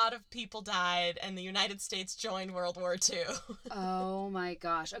when a lot of people died and the United States joined World War II. Oh my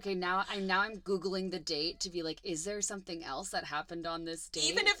gosh. Okay, now I'm Googling the date to be like, is there something else that happened on this date?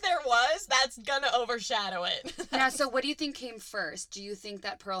 Even if there was, that's gonna overshadow it. Now, so what do you think came first? Do you think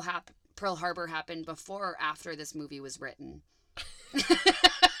that Pearl Harbor happened before or after this movie was written?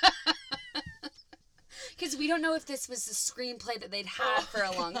 Because we don't know if this was a screenplay that they'd had for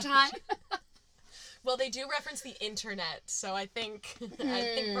a long time. Well, they do reference the internet, so I think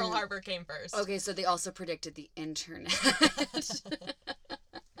Pearl Harbor came first. Okay, so they also predicted the internet.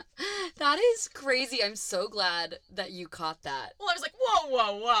 That is crazy. I'm so glad that you caught that. Well, I was like,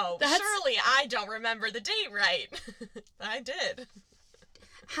 whoa. Surely I don't remember the date right. I did.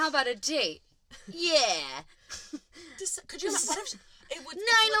 How about a date? Yeah. Could you? What if it would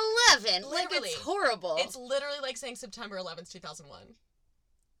 9/11. Like, it's horrible. It's literally like saying September 11th, 2001.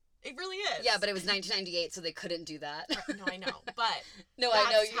 It really is. Yeah, but it was 1998, so they couldn't do that. No, I know, but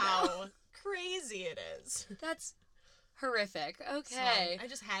that's how crazy it is. That's horrific. Okay. So, I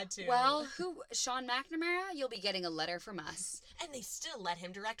just had to. Well, Sean McNamara, you'll be getting a letter from us. And they still let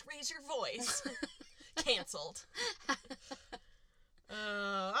him direct Raise Your Voice. Canceled.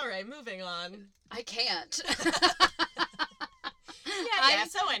 All right, moving on. I can't. Yeah,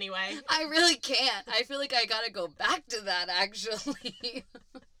 so anyway. I really can't. I feel like I gotta go back to that, actually.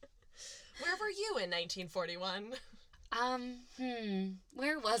 Where were you in 1941?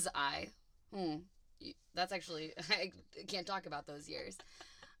 Where was I? That's actually, I can't talk about those years.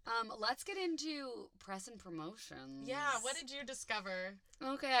 Let's get into press and promotions. Yeah, what did you discover?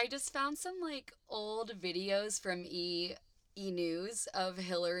 Okay, I just found some, like, old videos from E! News of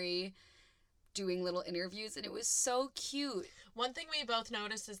Hilary doing little interviews, and it was so cute. One thing we both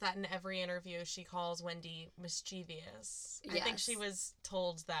noticed is that in every interview she calls Wendy mischievous. Yes. I think she was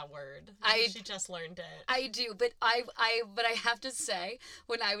told that word. She just learned it. I do, but I have to say,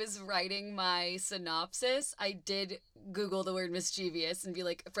 when I was writing my synopsis, I did Google the word mischievous and be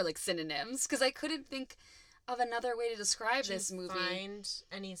like, for like synonyms, because I couldn't think of another way to describe this movie. Find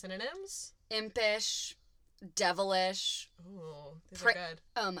any synonyms? Impish, devilish. Ooh, these are good.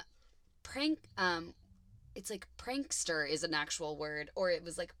 It's like prankster is an actual word, or it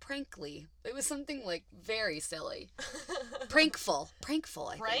was like prankly. It was something like very silly. Prankful, I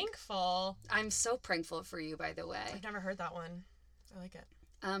think. Prankful. I'm so prankful for you, by the way. I've never heard that one. I like it.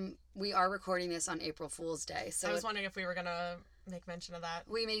 We are recording this on April Fool's Day, so I was wondering if we were gonna make mention of that.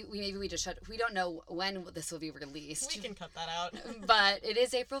 We just should. We don't know when this will be released. We can cut that out. But it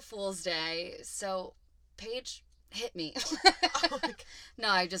is April Fool's Day, so Paige, hit me. Oh my God. No,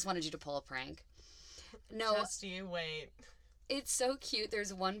 I just wanted you to pull a prank. No. Just you wait. It's so cute.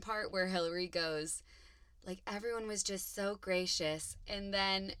 There's one part where Hilary goes, like, everyone was just so gracious. And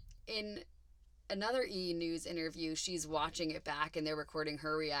then in another E! News interview, she's watching it back and they're recording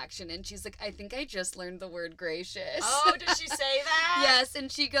her reaction. And she's like, I think I just learned the word gracious. Oh, did she say that? Yes.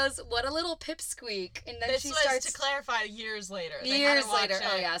 And she goes, what a little pipsqueak. And then this she was, starts to clarify, years later. Years later.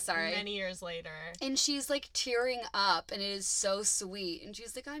 Oh, yeah, sorry. Many years later. And she's like tearing up and it is so sweet. And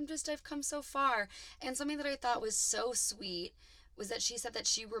she's like, I've come so far. And something that I thought was so sweet was that she said that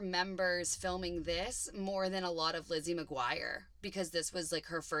she remembers filming this more than a lot of Lizzie McGuire because this was like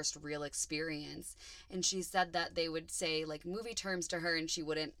her first real experience. And she said that they would say like movie terms to her and she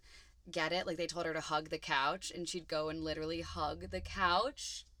wouldn't get it. Like they told her to hug the couch and she'd go and literally hug the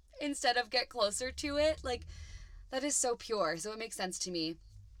couch instead of get closer to it. Like that is so pure. So it makes sense to me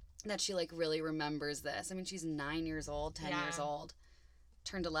that she like really remembers this. I mean, she's 9 years old, 10 years old,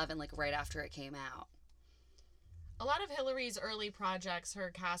 turned 11 like right after it came out. A lot of Hilary's early projects,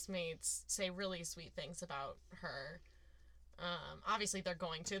 her castmates say really sweet things about her. Obviously, they're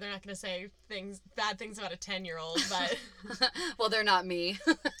going to. They're not going to say bad things about a 10-year-old, but... Well, they're not me.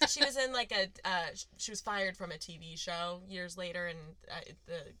 She was in, like, she was fired from a TV show years later, and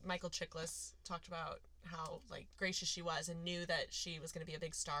Michael Chiklis talked about how, like, gracious she was and knew that she was going to be a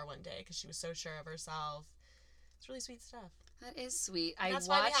big star one day because she was so sure of herself. It's really sweet stuff. That is sweet. That's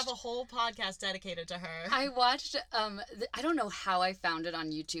why we have a whole podcast dedicated to her. I watched, I don't know how I found it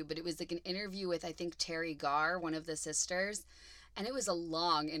on YouTube, but it was like an interview with, I think, Terry Garr, one of the sisters. And it was a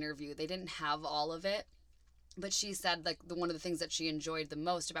long interview. They didn't have all of it. But she said, like, one of the things that she enjoyed the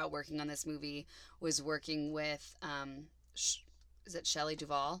most about working on this movie was working with, is it Shelley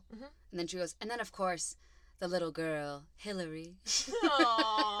Duvall? Mm-hmm. And then she goes, and then, of course, the little girl, Hilary.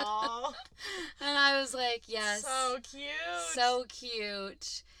 Aww. And I was like, yes. So cute. So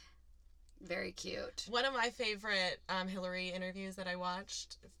cute. Very cute. One of my favorite Hilary interviews that I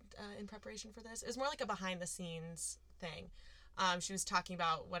watched in preparation for this, it was more like a behind-the-scenes thing. She was talking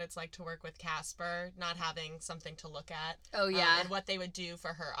about what it's like to work with Casper, not having something to look at. Oh, yeah. And what they would do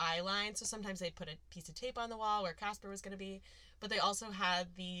for her eye line. So sometimes they'd put a piece of tape on the wall where Casper was going to be. But they also had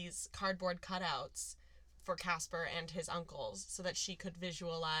these cardboard cutouts for Casper and his uncles so that she could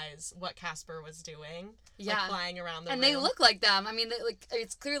visualize what Casper was doing. Yeah. Like flying around the room. And they look like them. I mean,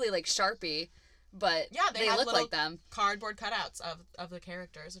 it's clearly like Sharpie, but yeah, they look like them. Cardboard cutouts of the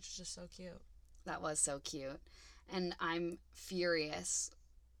characters, which is just so cute. That was so cute. And I'm furious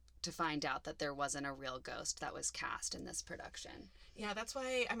to find out that there wasn't a real ghost that was cast in this production. Yeah, that's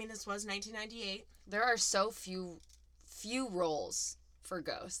why, I mean, this was 1998. There are so few roles for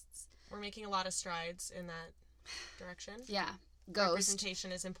ghosts. We're making a lot of strides in that direction. Yeah. Ghost.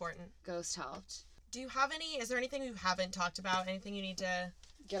 Representation is important. Ghost helped. Do you have any, is there anything you haven't talked about? Anything you need to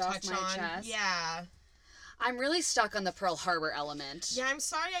Get touch off my on? chest? Yeah. I'm really stuck on the Pearl Harbor element. Yeah, I'm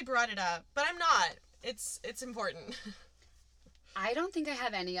sorry I brought it up, but I'm not. It's important. I don't think I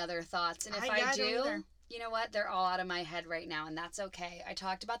have any other thoughts. And if I do, you know what? They're all out of my head right now, and that's okay. I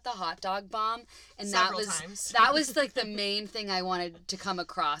talked about the hot dog bomb, and Several times. that was like the main thing I wanted to come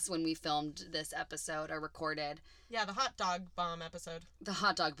across when we filmed this episode or recorded. Yeah, the hot dog bomb episode. The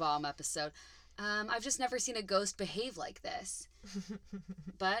hot dog bomb episode. I've just never seen a ghost behave like this.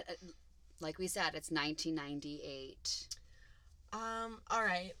 But like we said, it's 1998. All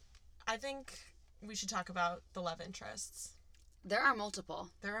right. I think we should talk about the love interests. There are multiple.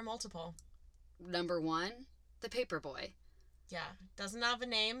 There are multiple. Number 1, the paperboy. Yeah, doesn't have a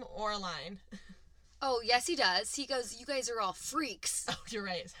name or a line. Oh, yes, he does. He goes, "You guys are all freaks." Oh, you're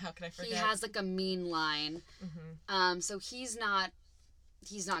right. How could I forget? He has like a mean line. Mm-hmm. So he's not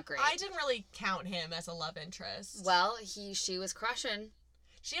great. I didn't really count him as a love interest. Well, she was crushing.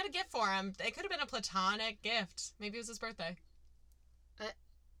 She had a gift for him. It could have been a platonic gift. Maybe it was his birthday.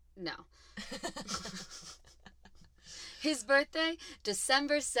 No. His birthday,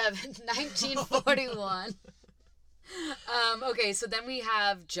 December 7th, 1941. Okay, so then we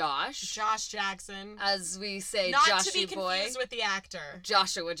have Josh. Josh Jackson. As we say, Not Joshy to be boy. confused with the actor.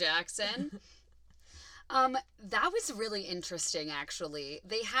 Joshua Jackson. That was really interesting, actually.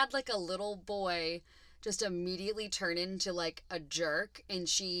 They had like a little boy just immediately turn into like a jerk, and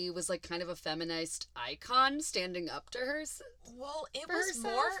she was like kind of a feminized icon standing up to her. Well, it was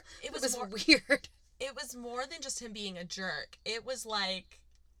more. It was more weird. It was more than just him being a jerk. It was like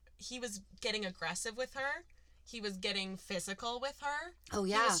he was getting aggressive with her. He was getting physical with her. Oh,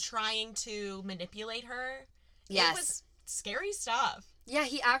 yeah. He was trying to manipulate her. Yes. It was scary stuff. Yeah,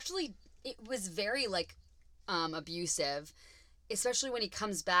 it was very, like, abusive, especially when he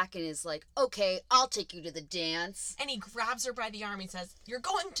comes back and is like, "Okay, I'll take you to the dance." And he grabs her by the arm and says, "You're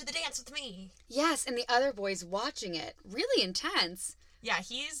going to the dance with me." Yes, and the other boy's watching it. Really intense. Yeah,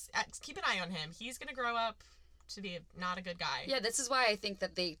 keep an eye on him. He's going to grow up to be not a good guy. Yeah, this is why I think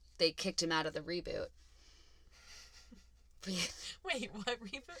that they kicked him out of the reboot. Wait, what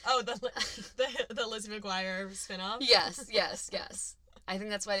reboot? Oh, the Lizzie McGuire spinoff? Yes. I think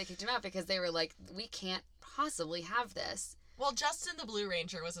that's why they kicked him out, because they were like, we can't possibly have this. Well, Justin the Blue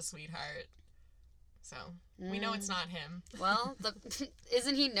Ranger was a sweetheart. So, we know it's not him. Well,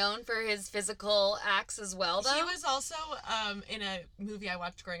 isn't he known for his physical acts as well, though? He was also in a movie I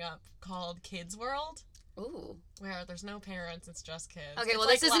watched growing up called Kids World. Ooh. Where there's no parents, it's just kids. Okay, well,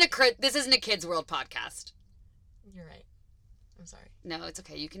 it's this isn't a Kids World podcast. You're right. I'm sorry. No, it's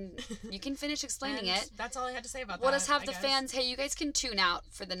okay. You can finish explaining it. That's all I had to say about that. We'll just have the fans. Hey, you guys can tune out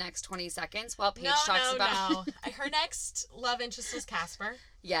for the next 20 seconds while Paige talks about. No. Her next love interest was Casper.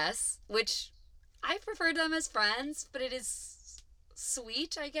 Yes, which I preferred them as friends, but it is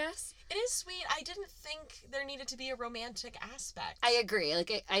sweet, I guess. It is sweet. I didn't think there needed to be a romantic aspect. I agree.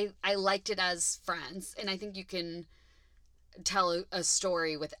 Like I liked it as friends, and I think you can tell a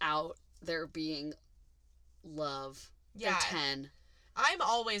story without there being love. Yeah. 10. I'm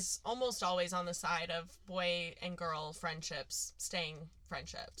almost always on the side of boy and girl friendships staying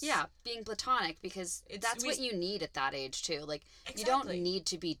friendships. Yeah, being platonic, because that's what you need at that age too. Like, exactly. You don't need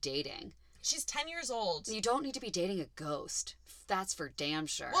to be dating. She's 10 years old. You don't need to be dating a ghost. That's for damn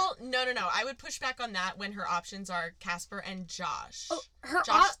sure. Well, no. I would push back on that when her options are Casper and Josh. Oh,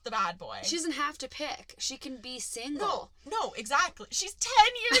 Josh the bad boy. She doesn't have to pick. She can be single. No, exactly. She's 10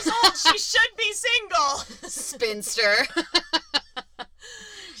 years old. She should be single. Spinster.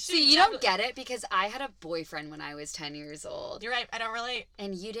 See, you don't get it, because I had a boyfriend when I was 10 years old. You're right. I don't relate.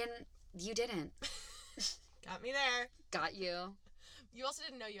 And you didn't. Got me there. Got you. You also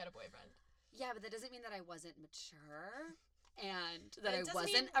didn't know you had a boyfriend. Yeah, but that doesn't mean that I wasn't mature and that I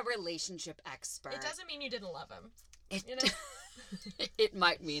wasn't a relationship expert. It doesn't mean you didn't love him. You know? It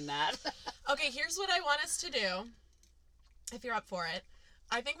might mean that. Okay, here's what I want us to do, if you're up for it.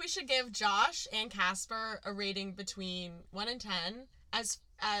 I think we should give Josh and Casper a rating between 1 and 10 as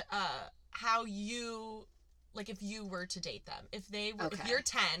how you, like, if you were to date them. If they were, if you're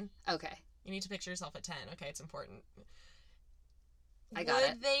 10. Okay. You need to picture yourself at 10. Okay, it's important. I got it.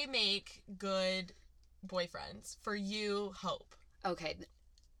 Would they make good boyfriends? For you, Hope. Okay.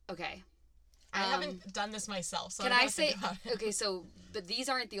 I haven't done this myself, so can I say, about it. Okay, so, but these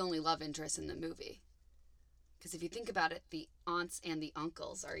aren't the only love interests in the movie. Because if you think about it, the aunts and the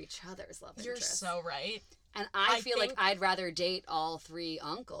uncles are each other's love interests. You're so right. And I feel like I'd rather date all 3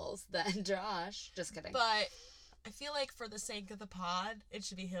 uncles than Josh. Just kidding. But I feel like for the sake of the pod, it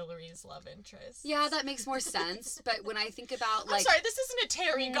should be Hilary's love interest. Yeah, that makes more sense. But when I think about, like... I'm sorry, this isn't a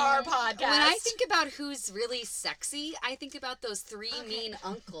Terry Garr podcast. When I think about who's really sexy, I think about those three mean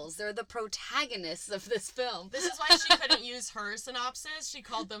uncles. They're the protagonists of this film. This is why she couldn't use her synopsis. She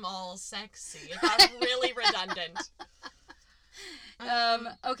called them all sexy. It got really redundant.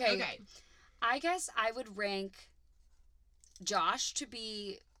 Okay. I guess I would rank Josh to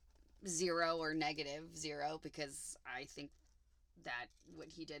be 0 or -0 because I think that what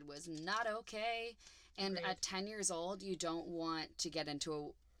he did was not okay. And Agreed. At 10 years old, you don't want to get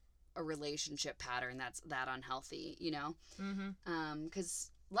into a relationship pattern that's that unhealthy, you know? Mm-hmm.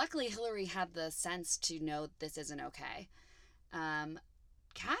 Because luckily Hilary had the sense to know this isn't okay.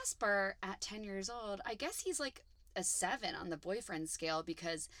 Casper, at 10 years old, I guess he's like a 7 on the boyfriend scale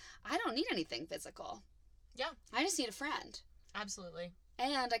because I don't need anything physical. Yeah. I just need a friend. Absolutely.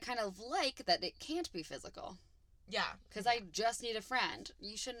 And I kind of like that it can't be physical. Yeah. Because I just need a friend.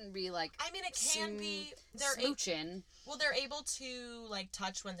 You shouldn't be like... I mean, it can be... smooching. They're able to, like,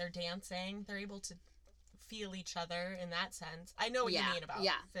 touch when they're dancing. They're able to feel each other in that sense. I know what you mean about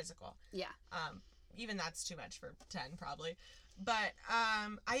physical. Yeah. Even that's too much for 10, probably. But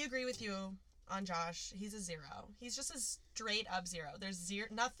I agree with you on Josh. He's a 0. He's just a straight up 0. There's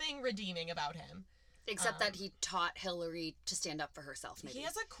nothing redeeming about him. Except that he taught Hilary to stand up for herself, maybe. He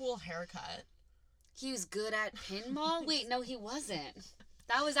has a cool haircut. He was good at pinball? Wait, no, he wasn't.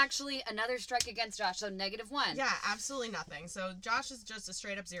 That was actually another strike against Josh, so -1. Yeah, absolutely nothing. So Josh is just a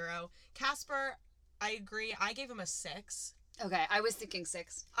straight up 0. Casper, I agree. I gave him a 6. Okay, I was thinking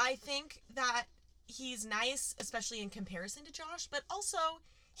 6. I think that he's nice, especially in comparison to Josh, but also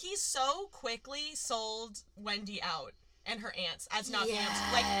he so quickly sold Wendy out and her aunts as not being able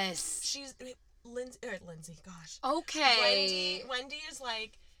to, like, she's... Lindsay, gosh. Okay. Wendy is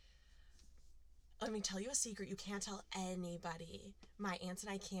like, let me tell you a secret. You can't tell anybody. My aunts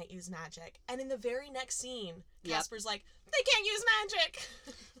and I can't use magic. And in the very next scene, Casper's like, they can't use magic.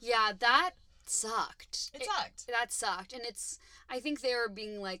 Yeah, that sucked. It sucked. That sucked. And I think they were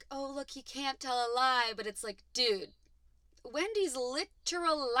being like, oh, look, he can't tell a lie. But it's like, dude, Wendy's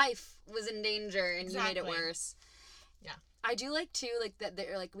literal life was in danger and you made it worse. Yeah. I do like, too, like, that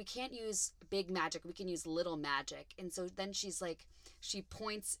they're like, we can't use big magic. We can use little magic. And so then she's like, she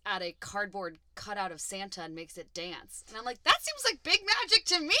points at a cardboard cutout of Santa and makes it dance. And I'm like, that seems like big magic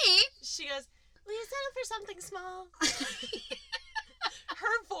to me. She goes, will you settle for something small?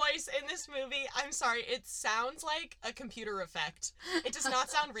 Her voice in this movie, I'm sorry, it sounds like a computer effect. It does not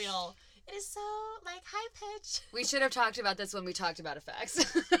sound real. It is so, like, high pitch. We should have talked about this when we talked about effects.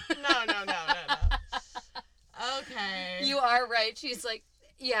 No. Okay. You are right. She's like,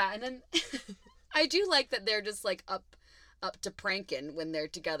 yeah, and then I do like that they're just like up to pranking when they're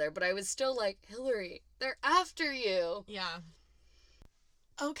together, but I was still like, Hilary, they're after you. Yeah.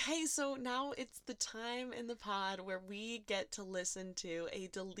 Okay, so now it's the time in the pod where we get to listen to a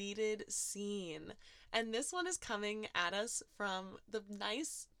deleted scene. And this one is coming at us from the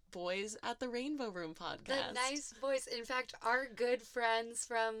nice boys at the Rainbow Room podcast. The nice boys. In fact, our good friends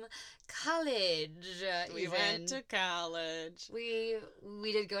from college. We went to college. We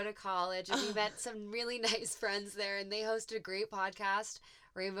did go to college, and we met some really nice friends there, and they hosted a great podcast,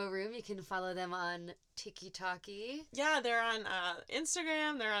 Rainbow Room. You can follow them on TikTok. Yeah, they're on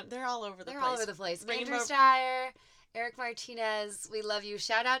Instagram. They're all over the place. They're all over the place. Rainbow... Andrew Stier, Erik Martinez, we love you.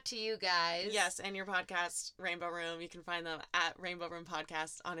 Shout out to you guys. Yes, and your podcast, Rainbow Room. You can find them at Rainbow Room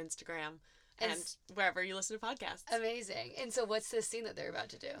Podcast on Instagram and wherever you listen to podcasts. Amazing. And so what's this scene that they're about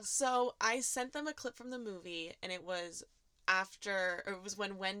to do? So I sent them a clip from the movie, and it was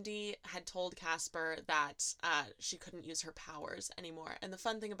when Wendy had told Casper that she couldn't use her powers anymore. And the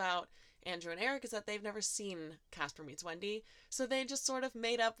fun thing about Andrew and Erik is that they've never seen Casper Meets Wendy, so they just sort of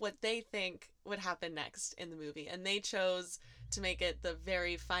made up what they think would happen next in the movie, and they chose to make it the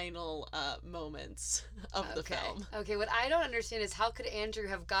very final moments of the film. Okay, what I don't understand is how could Andrew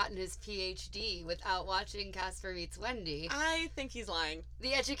have gotten his PhD without watching Casper Meets Wendy? I think he's lying.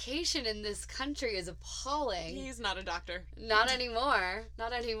 The education in this country is appalling. He's not a doctor. Not anymore.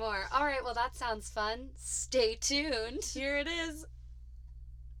 Not anymore. All right, well, that sounds fun. Stay tuned. Here it is.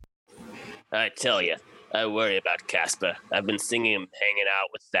 I tell you, I worry about Casper. I've been seeing him hanging out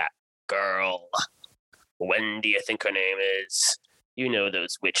with that girl. Wendy, I think her name is. You know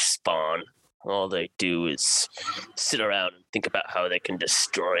those witch spawn. All they do is sit around and think about how they can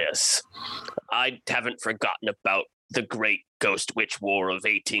destroy us. I haven't forgotten about the Great Ghost Witch War of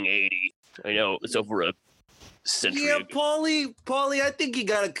 1880. I know it was over a century Yeah, ago. Paulie, I think you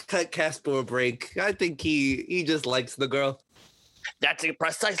gotta cut Casper a break. I think he just likes the girl. That's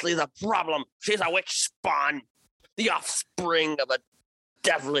precisely the problem. She's a witch spawn. the offspring of a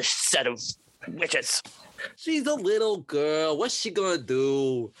devilish set of witches. She's a little girl. What's she gonna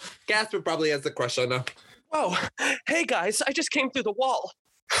do? Casper probably has a crush on her. Whoa, hey guys, I just came through the wall.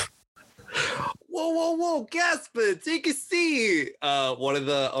 Whoa, Casper, take a seat. One of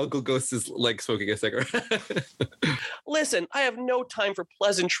the Uncle Ghosts is like smoking a cigarette. Listen, I have no time for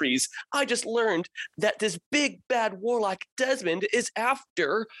pleasantries. I just learned that this big bad warlock Desmond is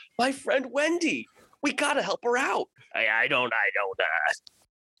after my friend Wendy. We gotta help her out. I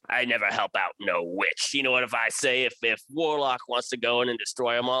never help out no witch. You know what if I say? If Warlock wants to go in and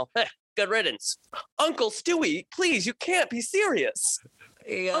destroy them all, good riddance. Uncle Stewie, please, you can't be serious.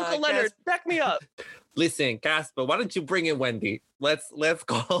 Hey, Uncle Leonard, back me up. Listen, Casper, why don't you bring in Wendy? Let's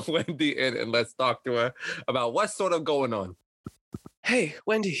call Wendy in and let's talk to her about what's sort of going on. Hey,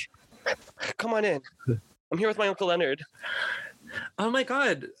 Wendy, come on in. I'm here with my Uncle Leonard. Oh my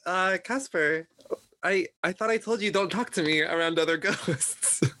God, Casper, I thought I told you don't talk to me around other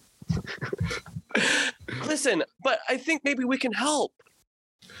ghosts. Listen, but I think maybe we can help.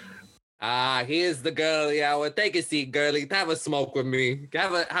 Here's the girly hour. Take a seat, girly. Have a smoke with me.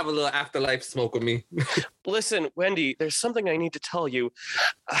 Have a little afterlife smoke with me. Listen, Wendy, there's something I need to tell you.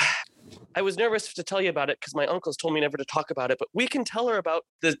 I was nervous to tell you about it because my uncles told me never to talk about it, but we can tell her about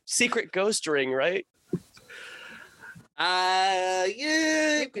the secret ghost ring, right?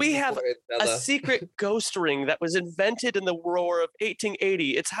 Yeah. We have a secret ghost ring that was invented in the war of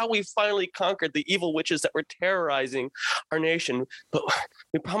 1880. It's how we finally conquered the evil witches that were terrorizing our nation. But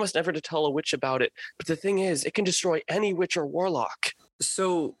we promised never to tell a witch about it. But the thing is, it can destroy any witch or warlock.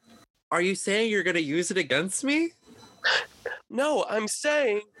 So, are you saying you're going to use it against me? No, I'm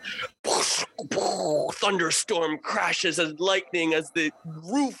saying thunderstorm crashes and lightning as the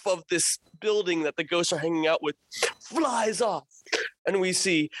roof of this building that the ghosts are hanging out with flies off. And we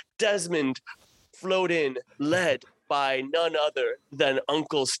see Desmond float in, led by none other than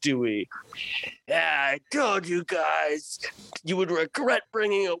Uncle Stewie. Yeah, I told you guys you would regret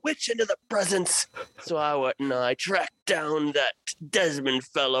bringing a witch into the presence. So I went and I tracked down that Desmond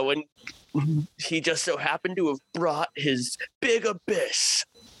fellow, and he just so happened to have brought his big abyss.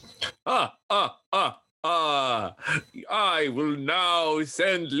 I will now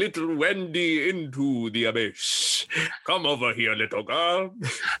send little Wendy into the abyss. Come over here, little girl.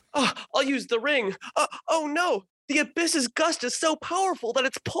 I'll use the ring. Oh no! The abyss's gust is so powerful that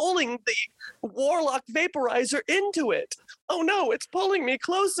it's pulling the warlock vaporizer into it. Oh no, it's pulling me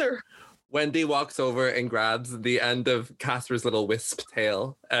closer. Wendy walks over and grabs the end of Casper's little wisp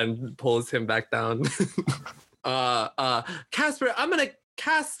tail and pulls him back down. Casper, I'm gonna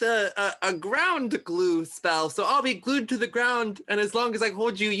cast a ground glue spell, so I'll be glued to the ground, and as long as I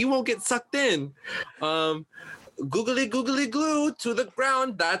hold you, you won't get sucked in. Googly glue to the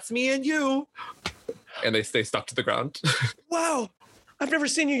ground, that's me and you. And they stay stuck to the ground. Wow, I've never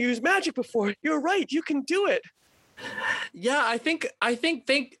seen you use magic before. You're right, you can do it. Yeah, I think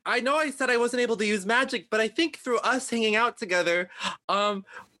I know I said I wasn't able to use magic, but I think through us hanging out together,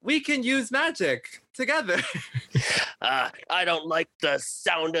 we can use magic together. I don't like the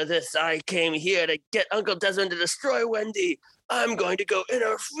sound of this. I came here to get Uncle Desmond to destroy Wendy. I'm going to go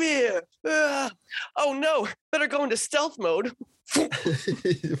interfere. Oh no, better go into stealth mode.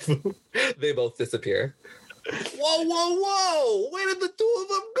 They both disappear. Whoa! Where did the two of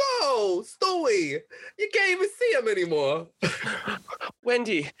them go? Stewie, you can't even see them anymore.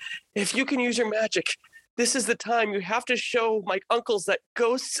 Wendy, if you can use your magic, this is the time. You have to show my uncles that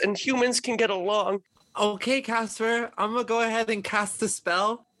ghosts and humans can get along. Okay, Casper, I'm gonna go ahead and cast a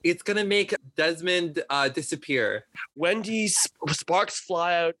spell. It's gonna make Desmond disappear. Wendy's sparks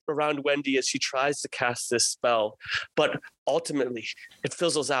fly out around Wendy as she tries to cast this spell, but ultimately it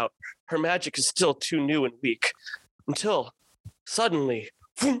fizzles out. Her magic is still too new and weak until suddenly,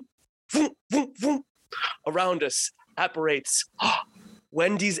 vroom, vroom, vroom, vroom, around us apparates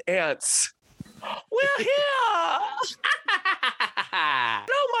Wendy's aunts. We're here!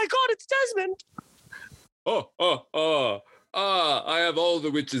 Oh my God, it's Desmond! I have all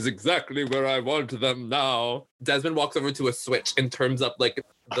the witches exactly where I want them now. Desmond walks over to a switch and turns up like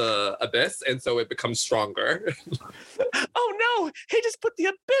the abyss, and so it becomes stronger. Oh no, he just put the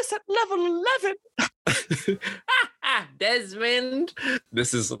abyss at level 11. Desmond.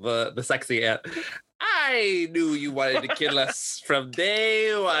 This is the sexy aunt. I knew you wanted to kill us from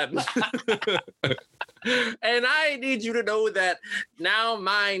day one. And I need you to know that now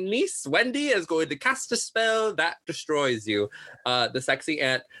my niece, Wendy, is going to cast a spell that destroys you. The sexy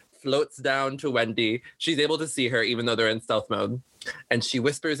aunt floats down to Wendy. She's able to see her even though they're in stealth mode. And she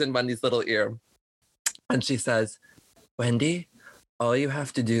whispers in Wendy's little ear. And she says, Wendy, all you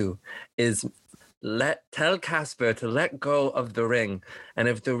have to do is Tell Casper to let go of the ring. And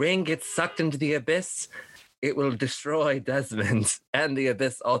if the ring gets sucked into the abyss, it will destroy Desmond and the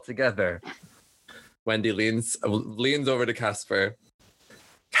abyss altogether. Wendy leans over to Casper.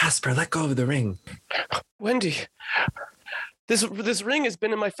 Casper, let go of the ring. Wendy, this ring has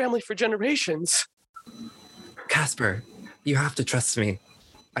been in my family for generations. Casper, you have to trust me.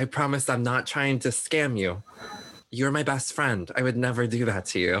 I promise I'm not trying to scam you. You're my best friend. I would never do that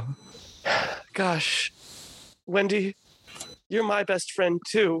to you. Gosh, Wendy, you're my best friend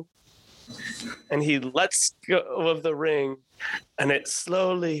too. And he lets go of the ring, and it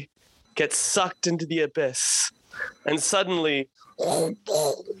slowly gets sucked into the abyss. And suddenly, Whoa.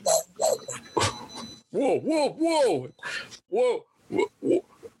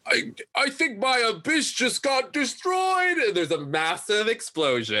 I think my abyss just got destroyed. And there's a massive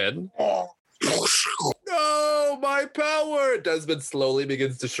explosion. No, my power! Desmond slowly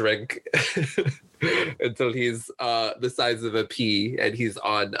begins to shrink until he's the size of a pea and he's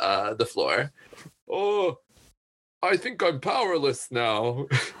on the floor. Oh, I think I'm powerless now.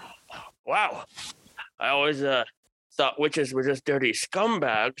 Wow. I always thought witches were just dirty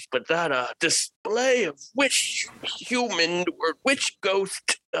scumbags, but that display of witch human or witch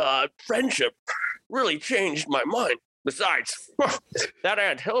ghost friendship really changed my mind. Besides, that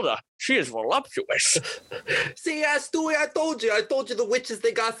Aunt Hilda, she is voluptuous. See, Stewie, I told you the witches,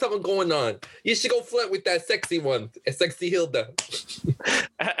 they got something going on. You should go flirt with that sexy one, a sexy Hilda.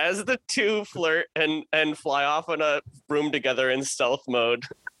 as the two flirt and fly off on a broom together in stealth mode,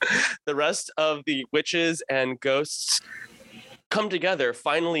 the rest of the witches and ghosts come together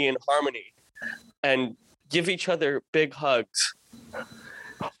finally in harmony and give each other big hugs.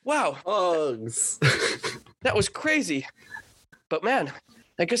 Wow. Hugs. That was crazy. But man,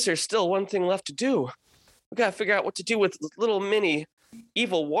 I guess there's still one thing left to do. We gotta figure out what to do with little mini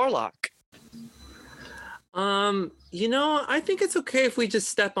evil warlock. I think it's okay if we just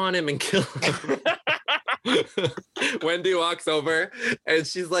step on him and kill him. Wendy walks over and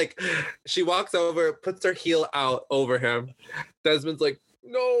she walks over, puts her heel out over him. Desmond's like,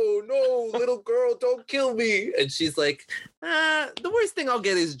 no, little girl, don't kill me. And she's like, the worst thing I'll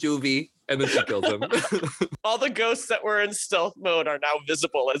get is juvie. And then she kills him. All the ghosts that were in stealth mode are now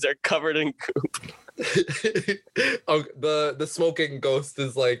visible as they're covered in goop. The smoking ghost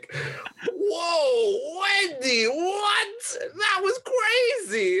is like, whoa, Wendy, what? That was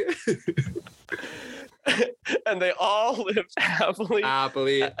crazy. And they all lived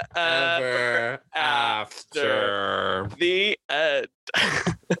happily ever after. The end.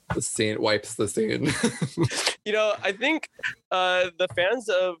 The scene wipes the scene. I think the fans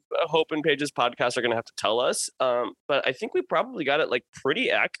of Hope and Paige's podcast are going to have to tell us, but I think we probably got it pretty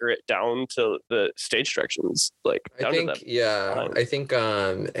accurate down to the stage directions. I think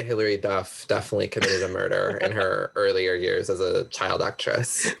Hilary Duff definitely committed a murder in her earlier years as a child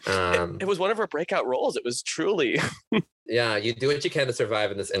actress. It was one of her breakout roles. It was truly. Yeah, you do what you can to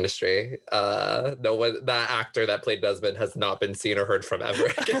survive in this industry. That actor that played Desmond has not been seen or heard from ever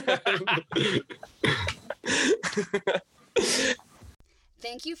again.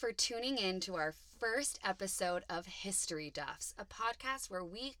 Thank you for tuning in to our first episode of History Duffs, a podcast where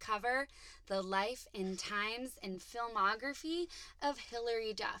we cover the life and times and filmography of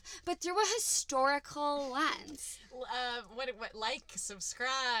Hilary Duff, but through a historical lens. Like,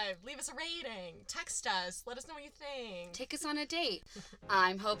 subscribe, leave us a rating, text us, let us know what you think. Take us on a date.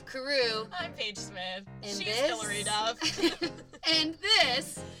 I'm Hope Carew. I'm Paige Smith. And She's Hilary Duff. And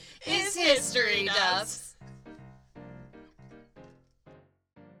this is History Duffs.